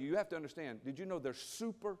inside of you, you have to understand. Did you know they're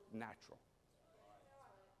supernatural?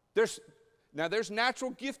 There's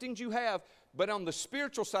natural giftings you have, but on the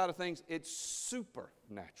spiritual side of things, it's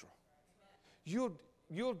supernatural.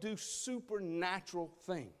 You'll do supernatural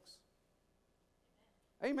things.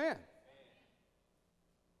 Amen.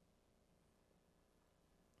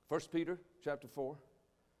 1 Peter chapter 4.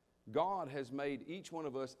 God has made each one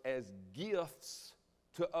of us as gifts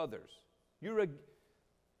to others.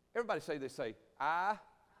 Everybody say this, I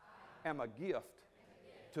am a gift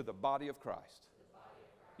to the body of Christ.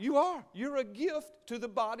 You are. You're a gift to the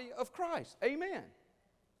body of Christ. Amen.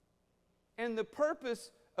 And the purpose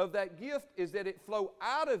of that gift is that it flow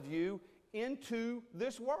out of you into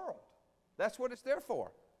this world. That's what it's there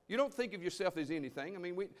for. You don't think of yourself as anything. I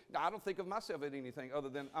mean, I don't think of myself as anything other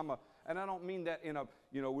than and I don't mean that in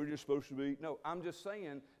we're just supposed to be. No, I'm just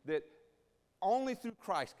saying that only through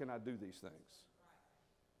Christ can I do these things.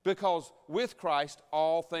 Because with Christ,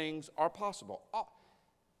 all things are possible.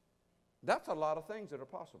 That's a lot of things that are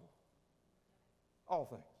possible. All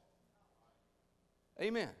things.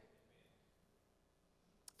 Amen.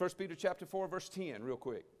 1 Peter chapter 4, verse 10, real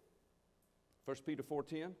quick. 1 Peter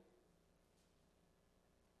 4:10.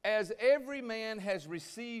 As every man has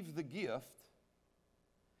received the gift,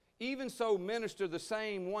 even so minister the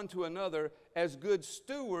same one to another as good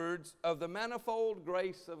stewards of the manifold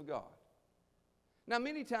grace of God. Now,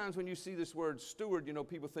 many times when you see this word steward,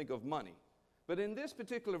 people think of money. But in this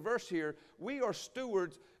particular verse here, we are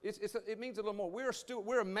stewards. It means a little more.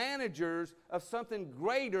 We're managers of something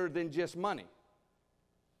greater than just money.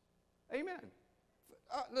 Amen.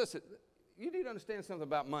 Listen, you need to understand something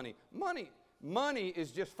about money. Money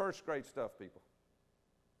is just first grade stuff, people.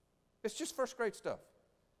 It's just first grade stuff.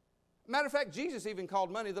 Matter of fact, Jesus even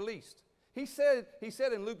called money the least. He said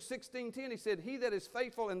in Luke 16:10, he said, he that is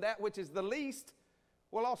faithful in that which is the least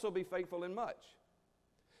will also be faithful in much.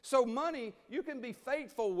 So money, you can be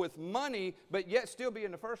faithful with money, but yet still be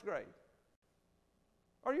in the first grade.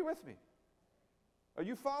 Are you with me? Are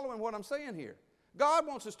you following what I'm saying here? God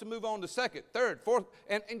wants us to move on to second, third, fourth,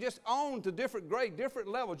 and just on to different grade, different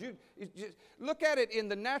levels. You just look at it in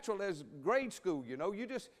the natural as grade school, you know.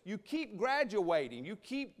 You keep graduating. You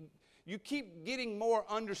keep getting more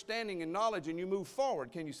understanding and knowledge, and you move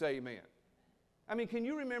forward. Can you say amen? I mean, can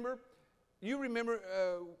you remember?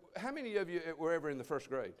 How many of you were ever in the first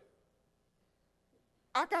grade?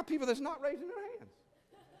 I got people that's not raising their hands.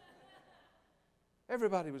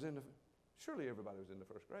 Surely everybody was in the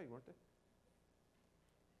first grade, weren't they?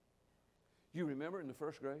 You remember in the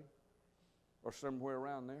first grade or somewhere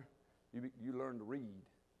around there, you learned to read.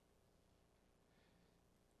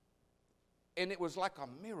 And it was like a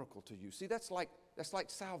miracle to you. See, that's like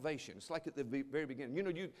salvation. It's like at the very beginning. You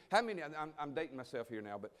know, how many, I'm dating myself here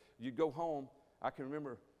now, but you go home, I can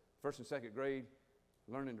remember first and second grade,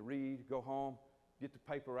 learning to read, go home, get the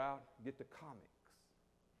paper out, get the comics.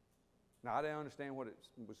 Now, I didn't understand what it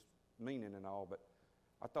was meaning and all, but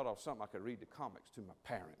I thought it was something I could read the comics to my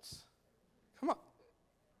parents. Come on.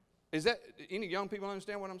 Is that, any young people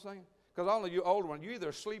understand what I'm saying? Because all of you older ones, you either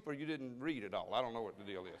asleep or you didn't read at all. I don't know what the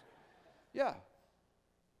deal is. Yeah.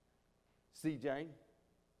 See Jane?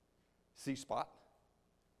 See Spot?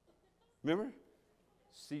 Remember?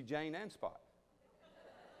 See Jane and Spot.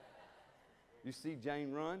 You see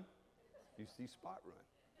Jane run, you see Spot run.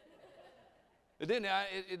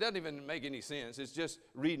 It doesn't even make any sense. It's just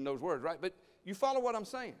reading those words, right? But you follow what I'm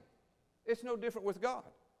saying. It's no different with God.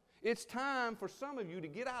 It's time for some of you to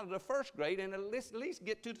get out of the first grade and at least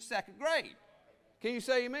get to the second grade. Can you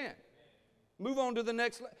say amen? Move on to the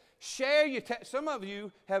next. Share your some of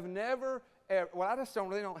you have never, well, I just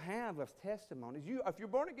really don't have a testimony. If you're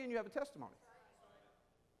born again, you have a testimony.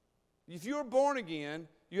 If you're born again,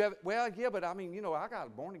 you have, well, yeah, but I mean, you know, I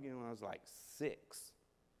got born again when I was like 6.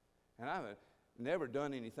 And I've never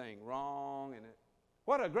done anything wrong. And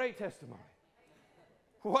what a great testimony.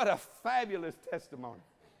 What a fabulous testimony.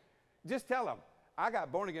 Just tell them, I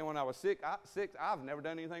got born again when I was 6. I've never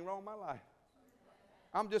done anything wrong in my life.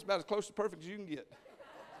 I'm just about as close to perfect as you can get.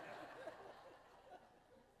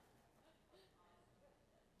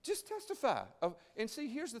 Just testify. And see,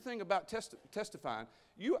 here's the thing about testifying.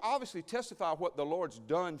 You obviously testify what the Lord's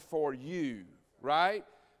done for you, right?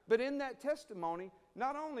 But in that testimony,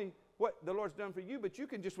 not only what the Lord's done for you, but you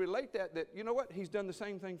can just relate that you know what? He's done the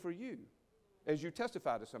same thing for you. As you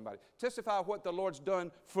testify to somebody. Testify what the Lord's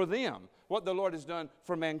done for them. What the Lord has done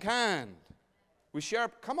for mankind. We share,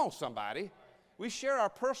 come on somebody. We share our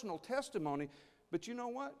personal testimony. But you know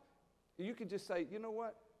what? You can just say, you know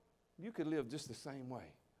what? You could live just the same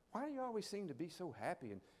way. Why do you always seem to be so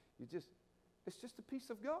happy? And it's just the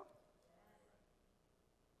peace of God.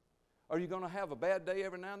 Are you going to have a bad day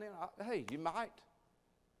every now and then? Hey, you might.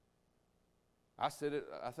 I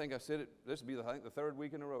think I said it, this will be the third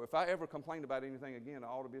week in a row. If I ever complain about anything again, I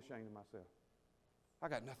ought to be ashamed of myself. I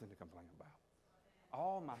got nothing to complain about.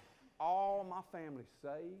 All my family's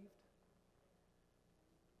saved.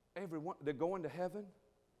 Everyone, they're going to heaven.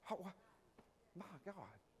 My God.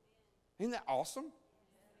 Isn't that awesome?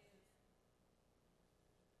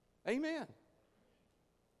 Amen.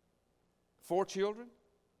 4 children,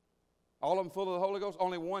 all of them full of the Holy Ghost.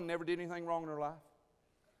 Only one never did anything wrong in her life.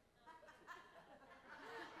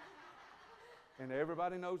 And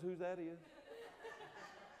everybody knows who that is.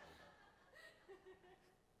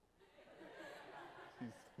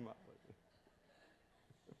 She's smiling.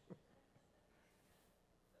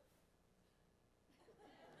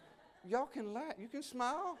 Y'all can laugh. You can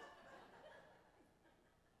smile.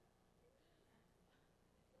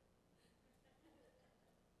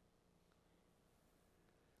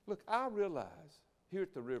 Look, I realize here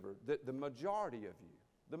at the river that the majority of you,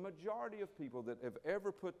 the majority of people that have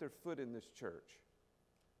ever put their foot in this church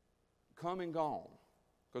come and gone,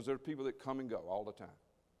 because there are people that come and go all the time.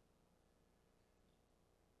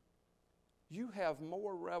 You have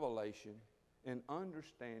more revelation and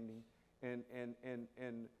understanding and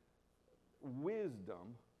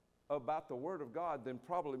wisdom about the Word of God than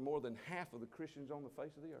probably more than half of the Christians on the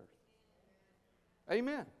face of the earth.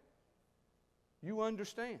 Amen. You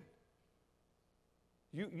understand.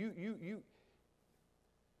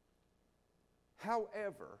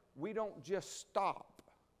 However, we don't just stop.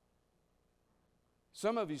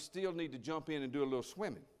 Some of you still need to jump in and do a little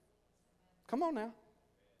swimming. Come on now.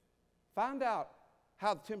 Find out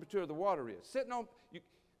how the temperature of the water is.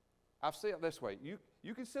 I've said it this way.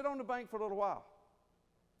 You can sit on the bank for a little while,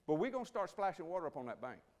 but we're going to start splashing water up on that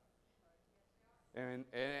bank. And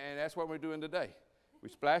that's what we're doing today. We're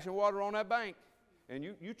splashing water on that bank, and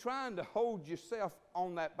you trying to hold yourself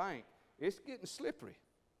on that bank. It's getting slippery.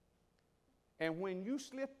 And when you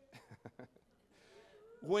slip,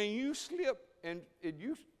 and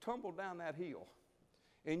you tumble down that hill,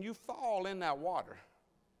 and you fall in that water,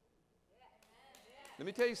 let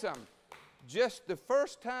me tell you something. Just the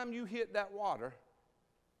first time you hit that water,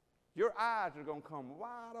 your eyes are going to come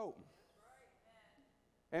wide open.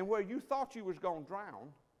 And where you thought you was going to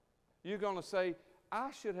drown, you're going to say,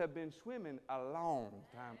 I should have been swimming a long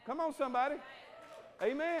time. Come on, somebody.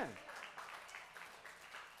 Amen.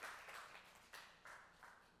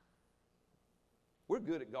 We're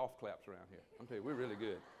good at golf claps around here. I'm telling you, we're really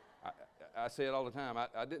good. I say it all the time.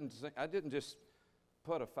 I didn't just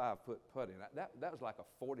put a 5-foot putt in. That was like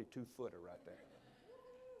a 42-footer right there.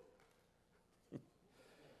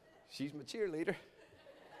 She's my cheerleader.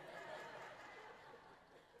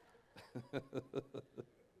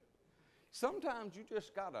 Sometimes you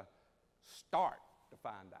just got to start to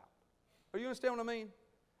find out. Are you understand what I mean?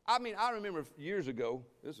 I remember years ago,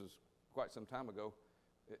 this was quite some time ago,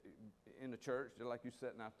 in the church, just like you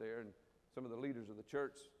sitting out there, and some of the leaders of the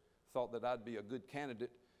church thought that I'd be a good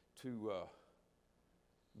candidate to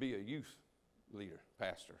be a youth leader,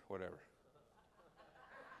 pastor, whatever.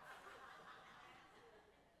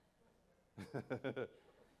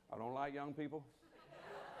 I don't like young people.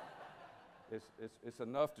 It's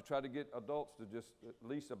enough to try to get adults to just at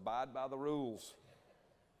least abide by the rules.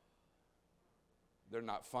 They're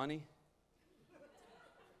not funny.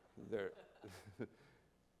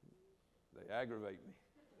 They aggravate me.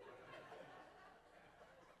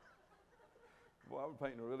 Boy, I'm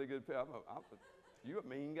painting a really good picture. You're a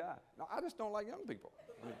mean guy. No, I just don't like young people.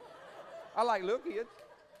 I like little kids.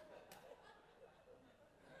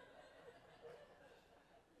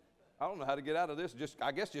 I don't know how to get out of this.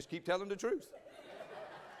 I guess just keep telling the truth.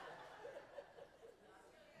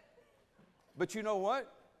 But you know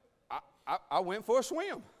what? I went for a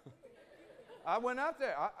swim. I went out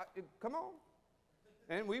there. Come on.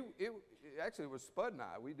 And actually it was Spud and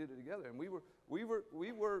I. We did it together, and we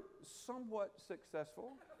were somewhat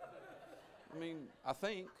successful. I mean, I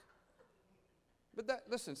think. But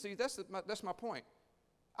listen, see, that's my point.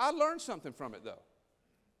 I learned something from it, though.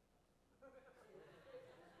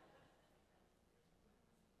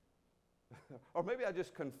 Or maybe I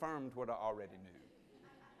just confirmed what I already knew.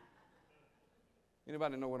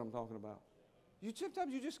 Anybody know what I'm talking about?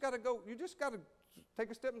 Sometimes you just got to go. You just got to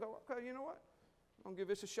take a step and go, okay, you know what? I'm going to give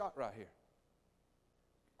this a shot right here.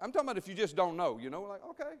 I'm talking about if you just don't know, like,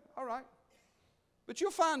 okay, all right. But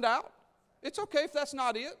you'll find out. It's okay if that's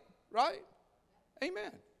not it, right?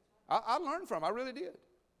 Amen. I learned from it. I really did.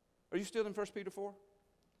 Are you still in 1 Peter 4?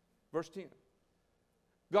 Verse 10.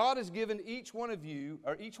 God has given each one of you,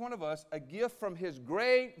 or each one of us, a gift from His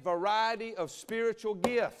great variety of spiritual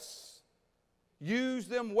gifts. Use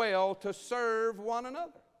them well to serve one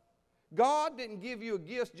another. God didn't give you a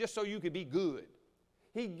gift just so you could be good.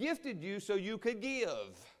 He gifted you so you could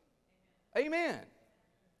give. Amen.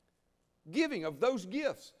 Giving of those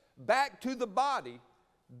gifts back to the body,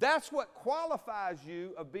 that's what qualifies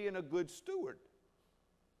you of being a good steward.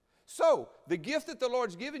 So, the gift that the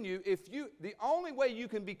Lord's given you, the only way you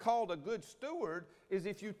can be called a good steward is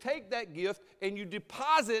if you take that gift and you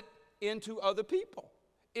deposit into other people.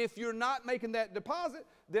 If you're not making that deposit,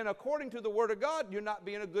 then according to the Word of God, you're not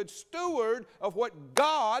being a good steward of what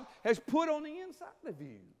God has put on the inside of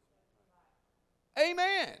you.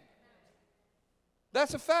 Amen.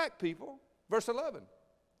 That's a fact, people. Verse 11.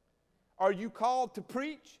 Are you called to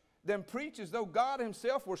preach? Then preach as though God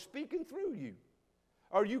Himself were speaking through you.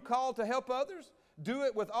 Are you called to help others? Do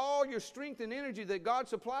it with all your strength and energy that God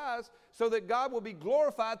supplies so that God will be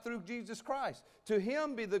glorified through Jesus Christ. To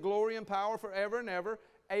Him be the glory and power forever and ever.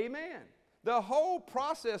 Amen. The whole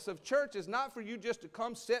process of church is not for you just to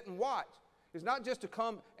come sit and watch. It's not just to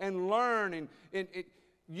come and learn.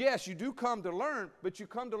 Yes, you do come to learn, but you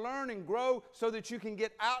come to learn and grow so that you can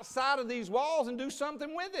get outside of these walls and do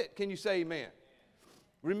something with it. Can you say amen?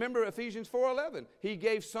 Remember Ephesians 4:11. He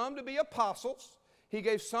gave some to be apostles. He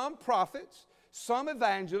gave some prophets, some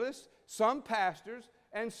evangelists, some pastors,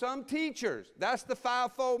 and some teachers. That's the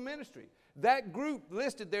fivefold ministry. That group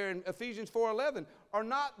listed there in Ephesians 4:11 are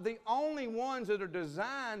not the only ones that are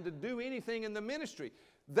designed to do anything in the ministry.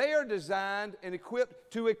 They are designed and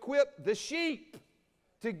equipped to equip the sheep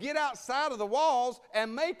to get outside of the walls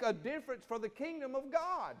and make a difference for the kingdom of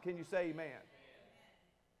God. Can you say amen?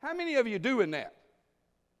 How many of you are doing that?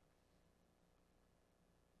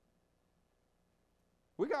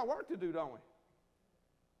 We got work to do, don't we?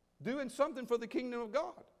 Doing something for the kingdom of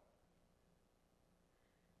God.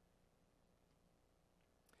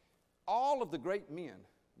 All of the great men,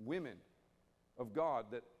 women of God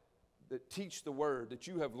that teach the word, that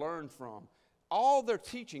you have learned from, all their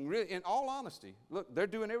teaching, really, in all honesty, look, they're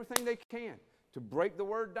doing everything they can to break the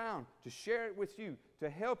word down, to share it with you,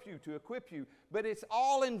 to help you, to equip you. But it's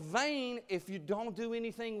all in vain if you don't do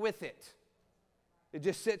anything with it. It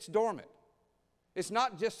just sits dormant. It's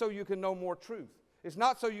not just so you can know more truth. It's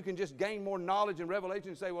not so you can just gain more knowledge and revelation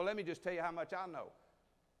and say, well, let me just tell you how much I know.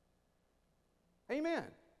 Amen.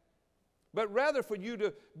 But rather for you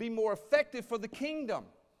to be more effective for the kingdom.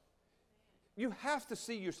 You have to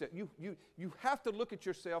see yourself. You have to look at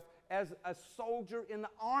yourself as a soldier in the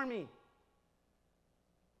army.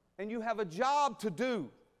 And you have a job to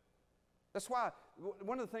do. That's why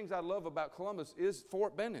one of the things I love about Columbus is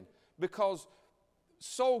Fort Benning. Because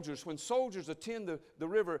soldiers, when soldiers attend the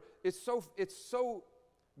river, it's so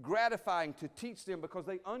gratifying to teach them because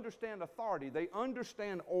they understand authority. They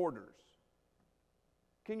understand orders.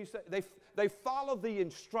 Can you say? They follow the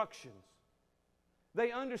instructions.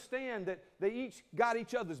 They understand that they each got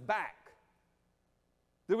each other's back.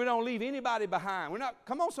 That we don't leave anybody behind. We're not,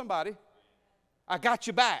 come on somebody. I got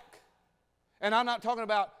your back. And I'm not talking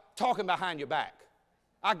about talking behind your back.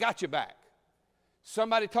 I got your back.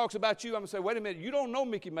 Somebody talks about you, I'm going to say, wait a minute, you don't know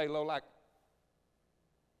Mickey Malo like.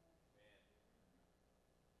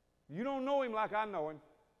 You don't know him like I know him.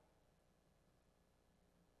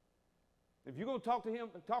 If you're going to talk to him,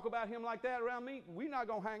 talk about him like that around me, we're not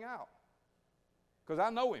going to hang out. Because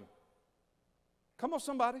I know him. Come on,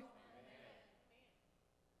 somebody.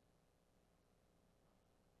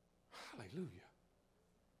 Hallelujah.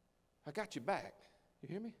 I got your back. You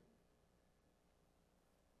hear me?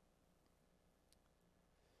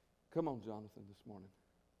 Come on, Jonathan, this morning.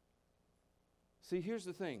 See, here's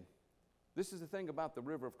the thing. This is the thing about the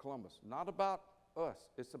River of Columbus. Not about us.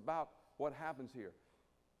 It's about what happens here.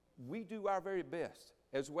 We do our very best,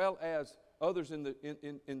 as well as others in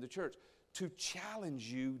the church, to challenge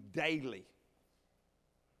you daily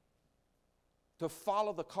to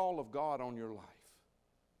follow the call of God on your life,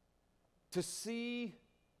 to see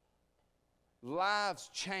lives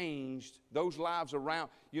changed, those lives around,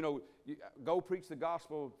 go preach the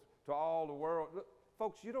gospel to all the world. Look,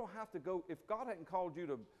 folks, you don't have to go. If God hadn't called you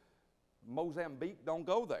to Mozambique, don't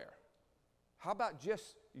go there. How about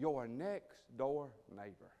just your next door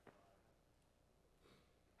neighbor?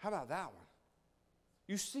 How about that one?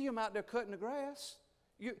 You see them out there cutting the grass.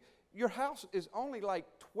 Your house is only like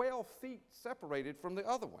 12 feet separated from the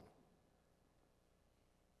other one.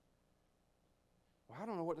 Well, I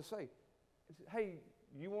don't know what to say. Hey,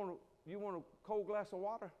 you want a cold glass of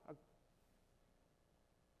water?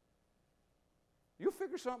 You'll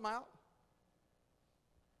figure something out.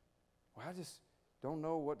 Well, I just don't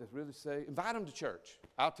know what to really say. Invite them to church.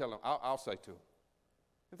 I'll tell them. I'll say to them.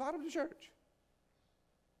 Invite them to church.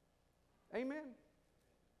 Amen.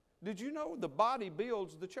 Did you know the body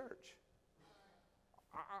builds the church?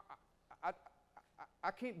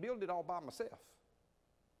 I can't build it all by myself.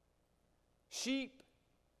 Sheep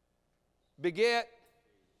beget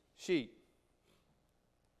sheep.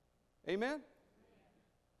 Amen?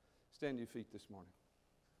 Stand to your feet this morning.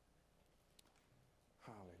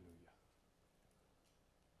 Hallelujah.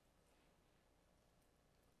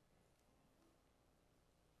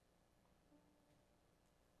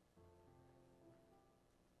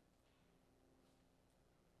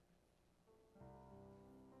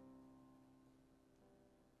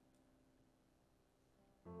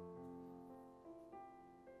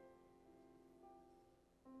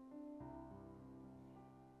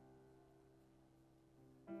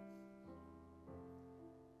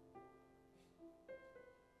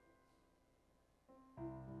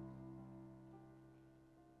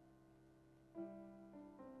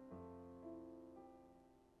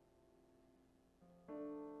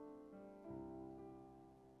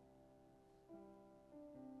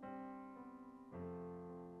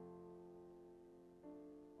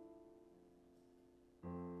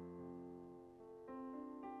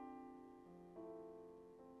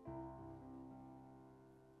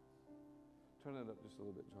 Turn it up just a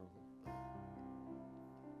little bit, Jonathan.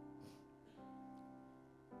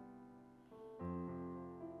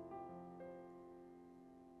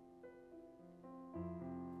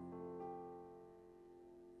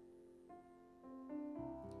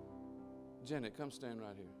 Janet, come stand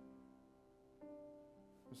right here.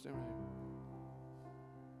 Come stand right here.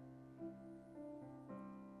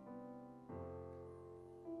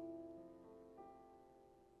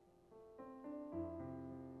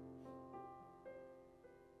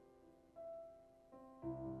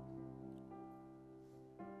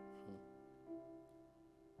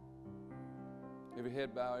 Every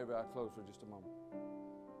head bow, every eye closed for just a moment.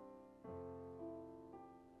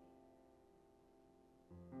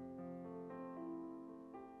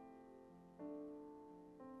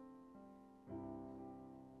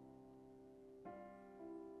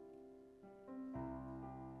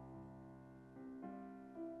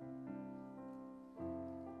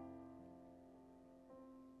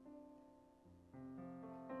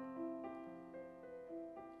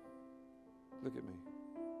 Look at me.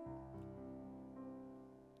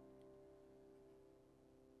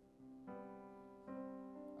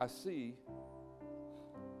 I see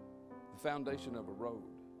the foundation of a road.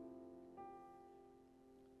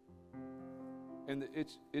 And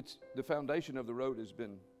it's the foundation of the road it's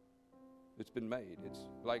been made. It's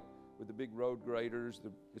like with the big road graders,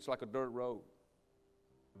 it's like a dirt road.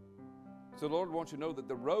 So the Lord wants you to know that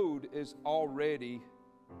the road is already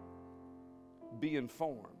being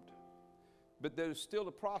formed. But there's still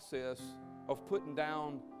a process of putting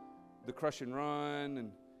down the crush and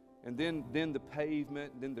run and then the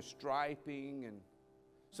pavement, and then the striping, and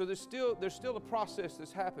so there's still a process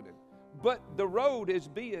that's happening. But the road is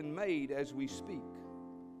being made as we speak.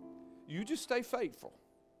 You just stay faithful.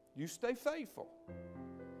 You stay faithful.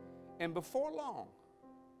 And before long,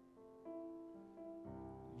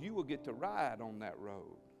 you will get to ride on that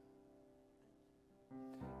road.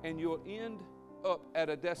 And you'll end up at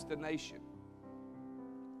a destination.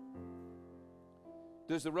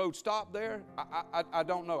 Does the road stop there? I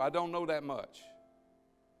don't know. I don't know that much.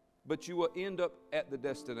 But you will end up at the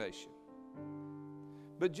destination.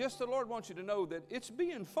 But just the Lord wants you to know that it's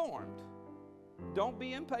being formed. Don't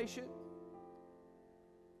be impatient.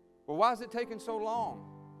 Well, why is it taking so long?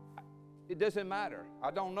 It doesn't matter.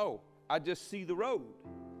 I don't know. I just see the road.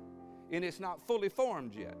 And it's not fully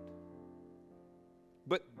formed yet.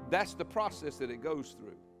 But that's the process that it goes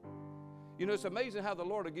through. You know, it's amazing how the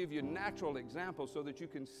Lord will give you natural examples so that you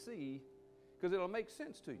can see, because it'll make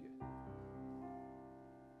sense to you.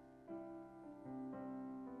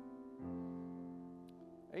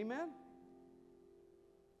 Amen?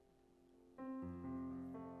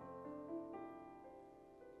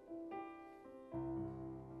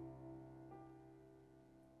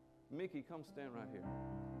 Mickey, come stand right here.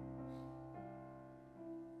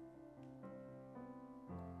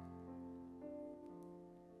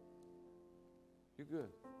 You're good.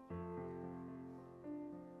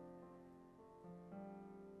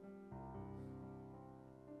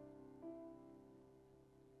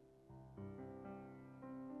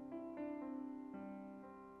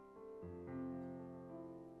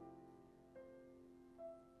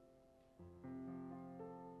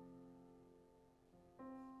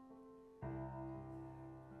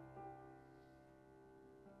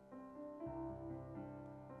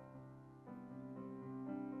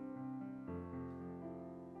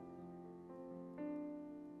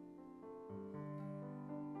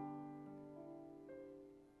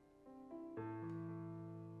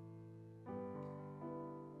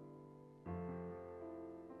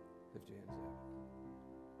 Lift your hands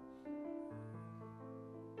up.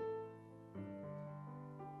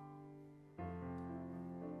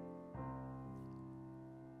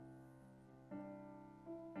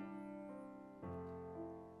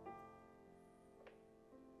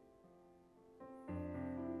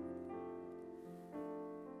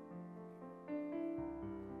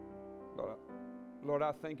 Lord,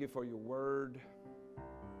 I thank you for your word,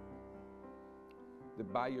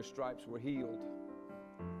 that by your stripes we're healed.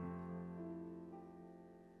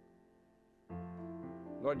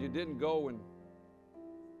 Lord, you didn't go and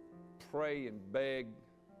pray and beg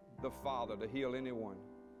the Father to heal anyone.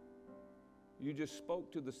 You just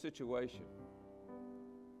spoke to the situation.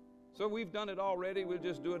 So we've done it already. We'll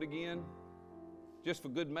just do it again, just for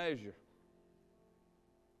good measure.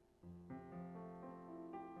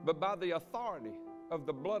 But by the authority of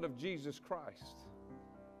the blood of Jesus Christ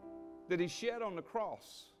that he shed on the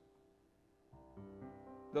cross,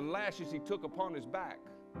 the lashes he took upon his back,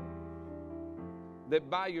 that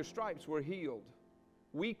by your stripes we're healed.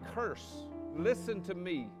 We curse, listen to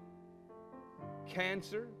me,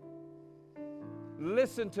 cancer,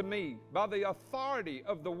 listen to me, by the authority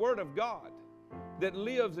of the Word of God that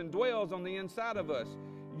lives and dwells on the inside of us,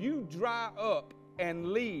 you dry up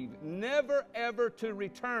and leave, never ever to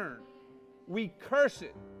return. We curse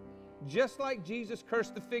it, just like Jesus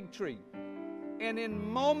cursed the fig tree. And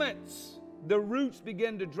in moments, the roots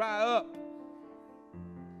began to dry up.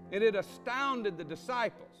 And it astounded the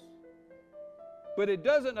disciples. But it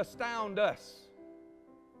doesn't astound us.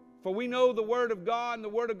 For we know the Word of God, and the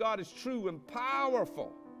Word of God is true and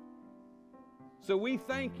powerful. So we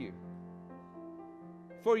thank you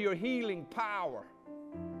for your healing power.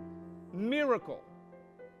 Miracle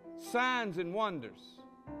signs and wonders.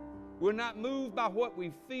 We're not moved by what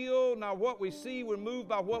we feel, nor what we see. We're moved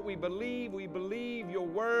by what we believe. We believe your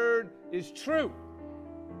word is true.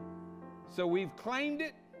 So we've claimed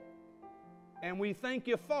it, and we thank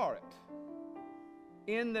you for it.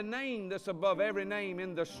 In the name that's above every name,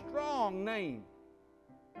 in the strong name,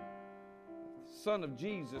 Son of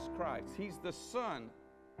Jesus Christ. He's the Son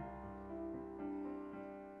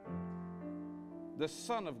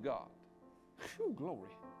of God. Whew, glory.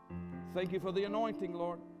 Thank you for the anointing,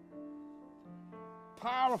 Lord.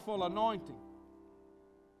 Powerful anointing.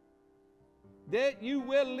 That you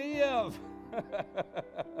will live.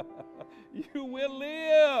 You will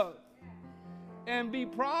live and be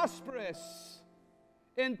prosperous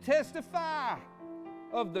and testify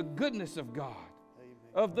of the goodness of God. Amen.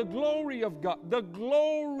 Of the glory of God. The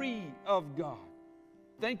glory of God.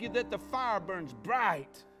 Thank you that the fire burns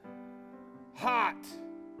bright, hot.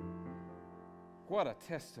 What a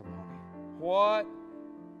testimony. What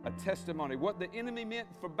a testimony. What the enemy meant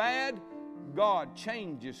for bad, God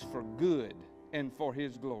changes for good and for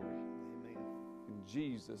His glory. Amen. In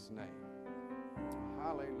Jesus' name.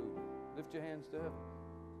 Hallelujah. Lift your hands to heaven.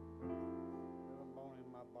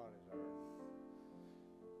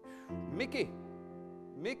 Mickey.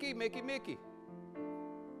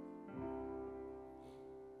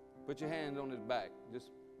 Put your hands on his back.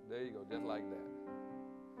 Just there you go, just like that.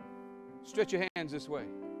 Stretch your hands this way.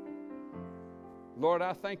 Lord,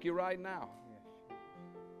 I thank you right now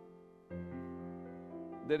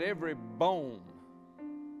that every bone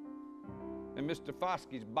in Mr.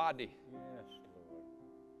 Foskey's body,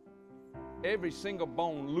 every single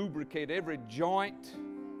bone lubricated, every joint,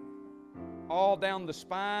 all down the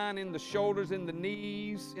spine, in the shoulders, in the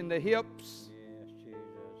knees, in the hips. Yes,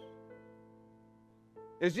 Jesus.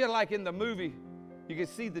 It's just like in the movie, you can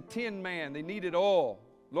see the Tin Man. They needed oil.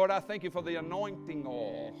 Lord, I thank you for the anointing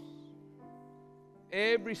oil. Yes.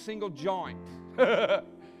 Every single joint.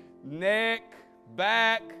 Neck,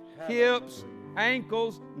 back, hips,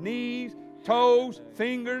 ankles, knees, toes,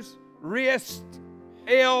 fingers, wrist,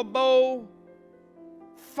 elbow.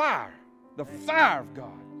 Fire. The fire of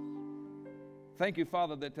God. Thank you,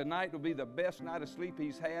 Father, that tonight will be the best night of sleep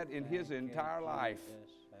he's had in his entire life.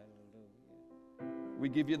 We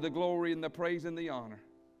give you the glory and the praise and the honor.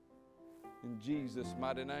 In Jesus'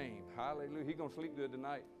 mighty name. Hallelujah. He's going to sleep good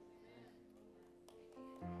tonight.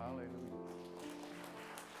 Hallelujah.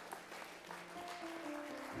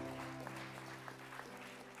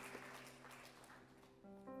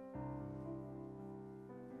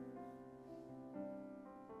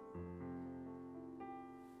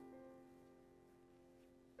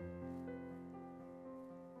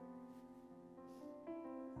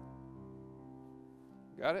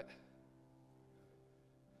 Got it?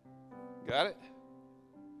 Got it?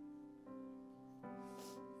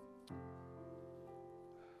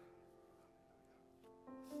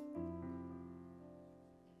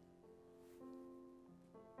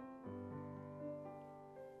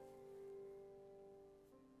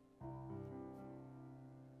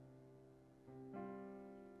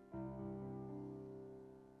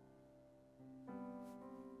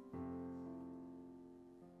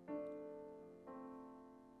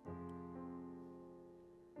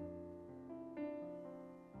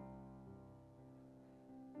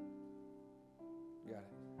 Got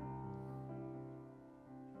it.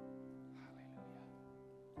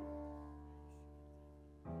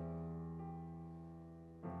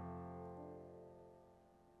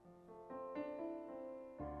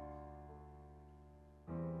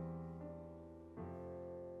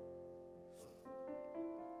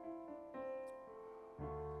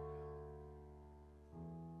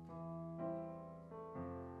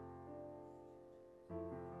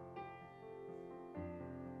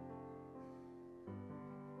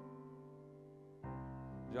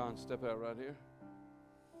 John, step out right here.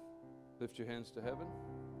 Lift your hands to heaven.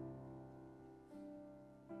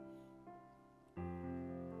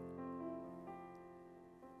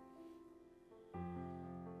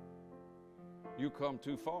 You come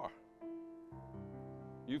too far.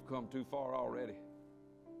 You've come too far already.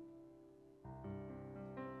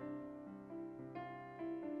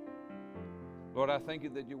 Lord, I thank you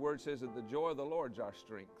that your word says that the joy of the Lord is our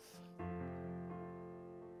strength.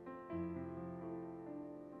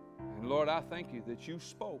 And Lord, I thank you that you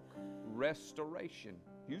spoke restoration.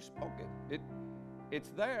 You spoke it. It's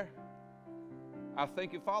there. I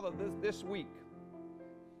thank you, Father, this week,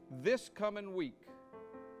 this coming week,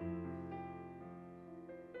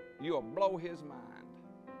 you'll blow his mind.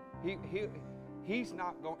 He's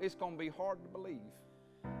not going, it's going to be hard to believe.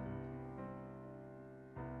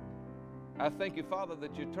 I thank you, Father,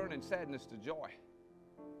 that you're turning sadness to joy.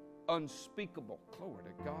 unspeakable, glory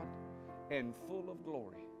to God, and full of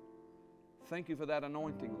glory. Thank you for that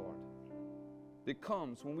anointing, Lord, that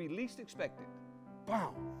comes when we least expect it.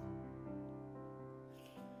 Boom!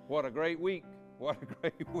 What a great week. What a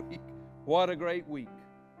great week. What a great week.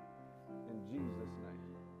 In Jesus'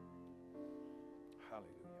 name. Hallelujah.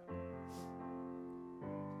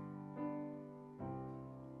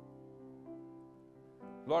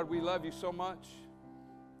 Lord, we love you so much.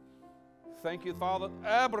 Thank you, Father.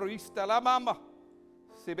 That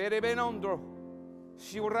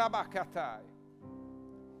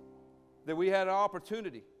we had an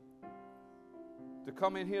opportunity to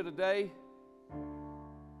come in here today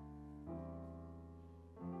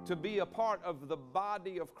to be a part of the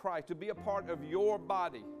body of Christ, to be a part of your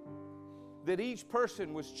body. That each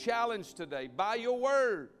person was challenged today by your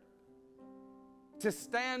word to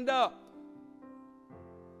stand up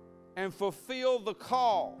and fulfill the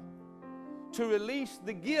call to release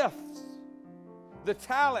the gifts, the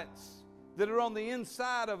talents that are on the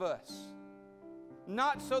inside of us.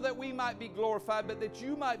 Not so that we might be glorified, but that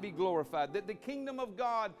you might be glorified, that the kingdom of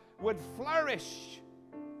God would flourish.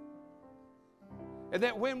 And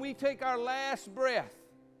that when we take our last breath,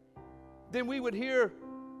 then we would hear,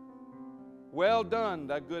 "Well done,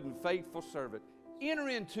 thy good and faithful servant. Enter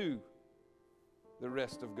into the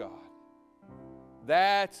rest of God."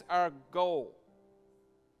 That's our goal.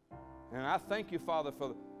 And I thank you, Father,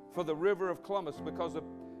 for the River of Columbus, because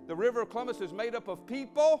the River of Columbus is made up of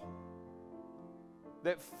people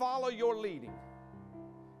that follow your leading,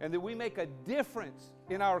 and that we make a difference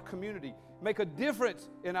in our community, make a difference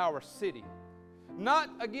in our city. Not,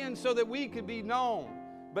 again, so that we could be known,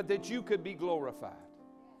 but that you could be glorified.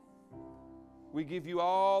 We give you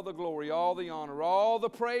all the glory, all the honor, all the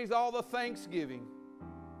praise, all the thanksgiving.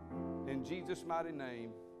 In Jesus' mighty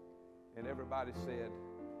name. And everybody said,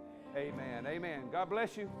 amen. Amen. God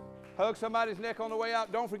bless you. Hug somebody's neck on the way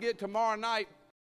out. Don't forget tomorrow night,